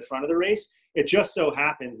we're near the front of the race. It just so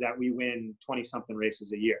happens that we win 20-something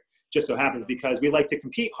races a year. Just so happens because we like to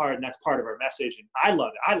compete hard, and that's part of our message. And I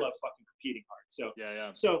love it. I love fucking competing hard.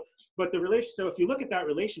 So, but so if you look at that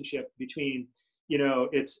relationship between, you know,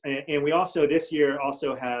 and we also this year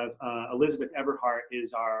also have Elizabeth Everhart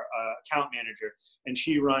is our account manager, and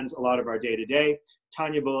she runs a lot of our day-to-day.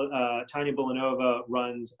 Tanya Bulanova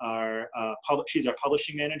runs she's our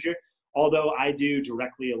publishing manager. Although I do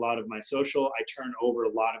directly a lot of my social, I turn over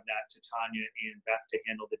a lot of that to Tanya and Beth to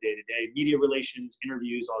handle the day-to-day media relations,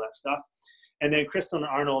 interviews, all that stuff. And then Kristen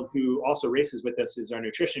Arnold, who also races with us, is our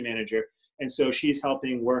nutrition manager. And so she's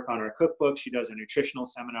helping work on our cookbook. She does our nutritional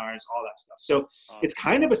seminars, all that stuff. So it's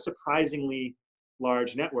kind of a surprisingly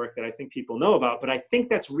large network that I think people know about, but I think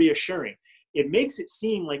that's reassuring. It makes it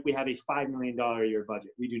seem like we have a $5 million a year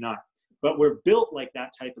budget. We do not. But we're built like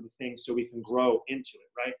that type of a thing so we can grow into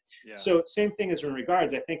it, right? So same thing as in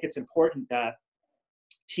regards, I think it's important that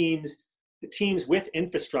the teams with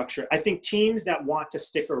infrastructure, I think teams that want to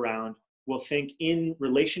stick around will think in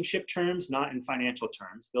relationship terms, not in financial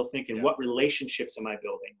terms. They'll think in what relationships am I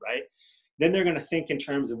building, right? Then they're going to think in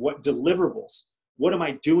terms of what deliverables. What am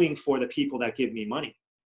I doing for the people that give me money?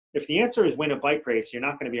 If the answer is win a bike race, you're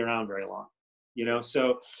not going to be around very long. You know,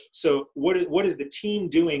 so what is the team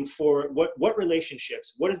doing for what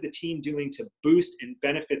relationships? What is the team doing to boost and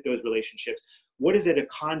benefit those relationships? What is it a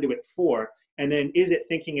conduit for? And then is it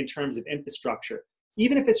thinking in terms of infrastructure?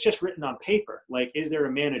 Even if it's just written on paper, like, is there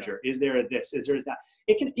a manager? Is there a this? Is there that?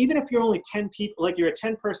 It can, even if you're only 10 people, like you're a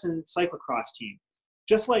 10-person cyclocross team,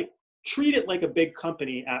 just like treat it like a big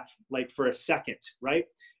company for a second, right?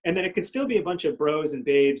 And then it could still be a bunch of bros and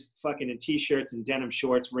babes fucking in t-shirts and denim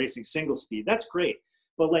shorts racing single speed. That's great.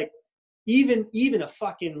 But like even a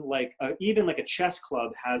fucking even a chess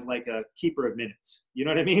club has like a keeper of minutes. You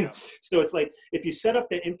know what I mean? So it's like, if you set up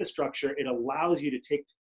the infrastructure, it allows you to take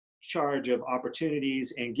charge of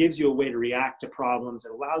opportunities and gives you a way to react to problems.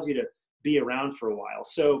 It allows you to be around for a while.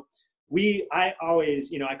 So I always,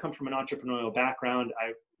 you know, I come from an entrepreneurial background.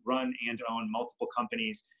 I run and own multiple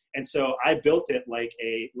companies. And so I built it like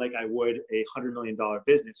I would a $100 million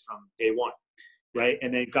business from day one, right?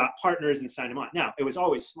 And then got partners and signed them on. Now, it was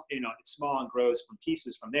always, you know, it's small and grows from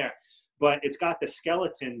pieces from there, but it's got the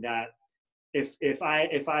skeleton that if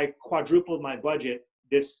I quadrupled my budget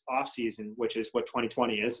this off season, which is what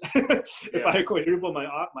 2020 is, if I quadrupled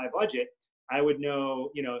my budget, I would know,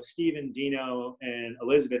 you know, Steven, Dino, and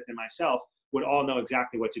Elizabeth and myself would all know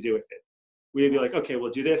exactly what to do with it. We'd be like, okay,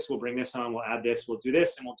 we'll do this, we'll bring this on, we'll add this, we'll do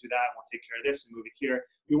this, and we'll do that, and we'll take care of this and move it here.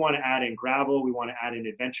 We want to add in gravel, we want to add in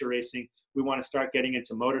adventure racing, we want to start getting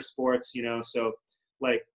into motorsports, you know, so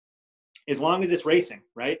like, as long as it's racing,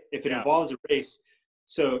 right? If it involves a race,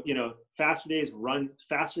 so, you know, Faster Days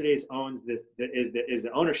owns this, is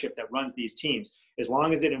the ownership that runs these teams. As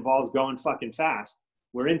long as it involves going fucking fast,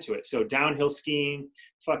 we're into it. So downhill skiing,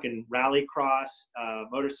 fucking rally cross,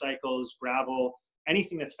 motorcycles, gravel,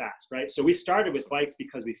 anything that's fast, right? So we started with bikes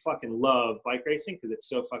because we fucking love bike racing because it's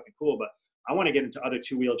so fucking cool, but I want to get into other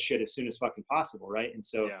two-wheeled shit as soon as fucking possible, right? And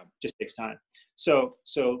so it just takes time. So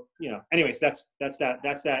you know, anyways, that's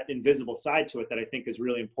that invisible side to it that I think is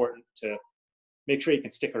really important to make sure you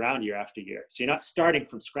can stick around year after year. So you're not starting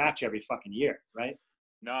from scratch every fucking year, right?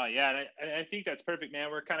 No, yeah, and I think that's perfect,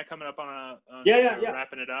 man. We're kind of coming up on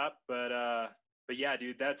wrapping it up, but yeah,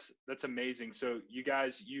 dude, that's amazing. So you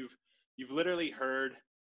guys, you've literally heard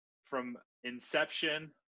from inception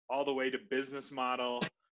all the way to business model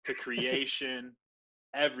to creation,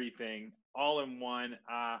 everything all in one.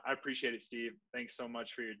 I appreciate it, Steve. Thanks so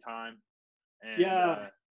much for your time. And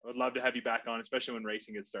I would love to have you back on, especially when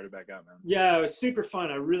racing gets started back up, man. Yeah, it was super fun.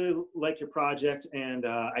 I really like your project, and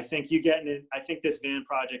I think you getting it. I think this van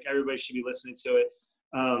project, everybody should be listening to it.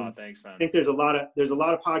 Thanks, man. I think there's a lot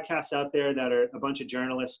of podcasts out there that are a bunch of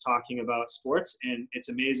journalists talking about sports, and it's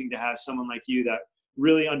amazing to have someone like you that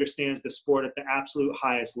really understands the sport at the absolute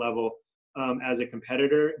highest level, as a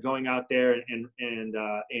competitor, going out there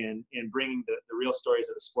and bringing the real stories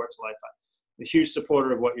of the sport to life. I'm a huge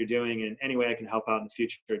supporter of what you're doing, and any way I can help out in the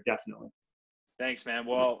future, definitely. Thanks, man.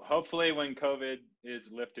 Well, hopefully when COVID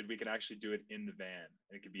is lifted, we can actually do it in the van.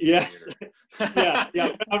 It could be yes.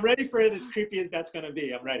 yeah. I'm ready for it, as creepy as that's going to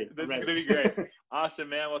be. I'm ready. This is going to be great. Awesome,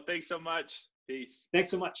 man. Well, thanks so much. Peace. Thanks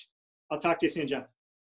so much. I'll talk to you soon, John.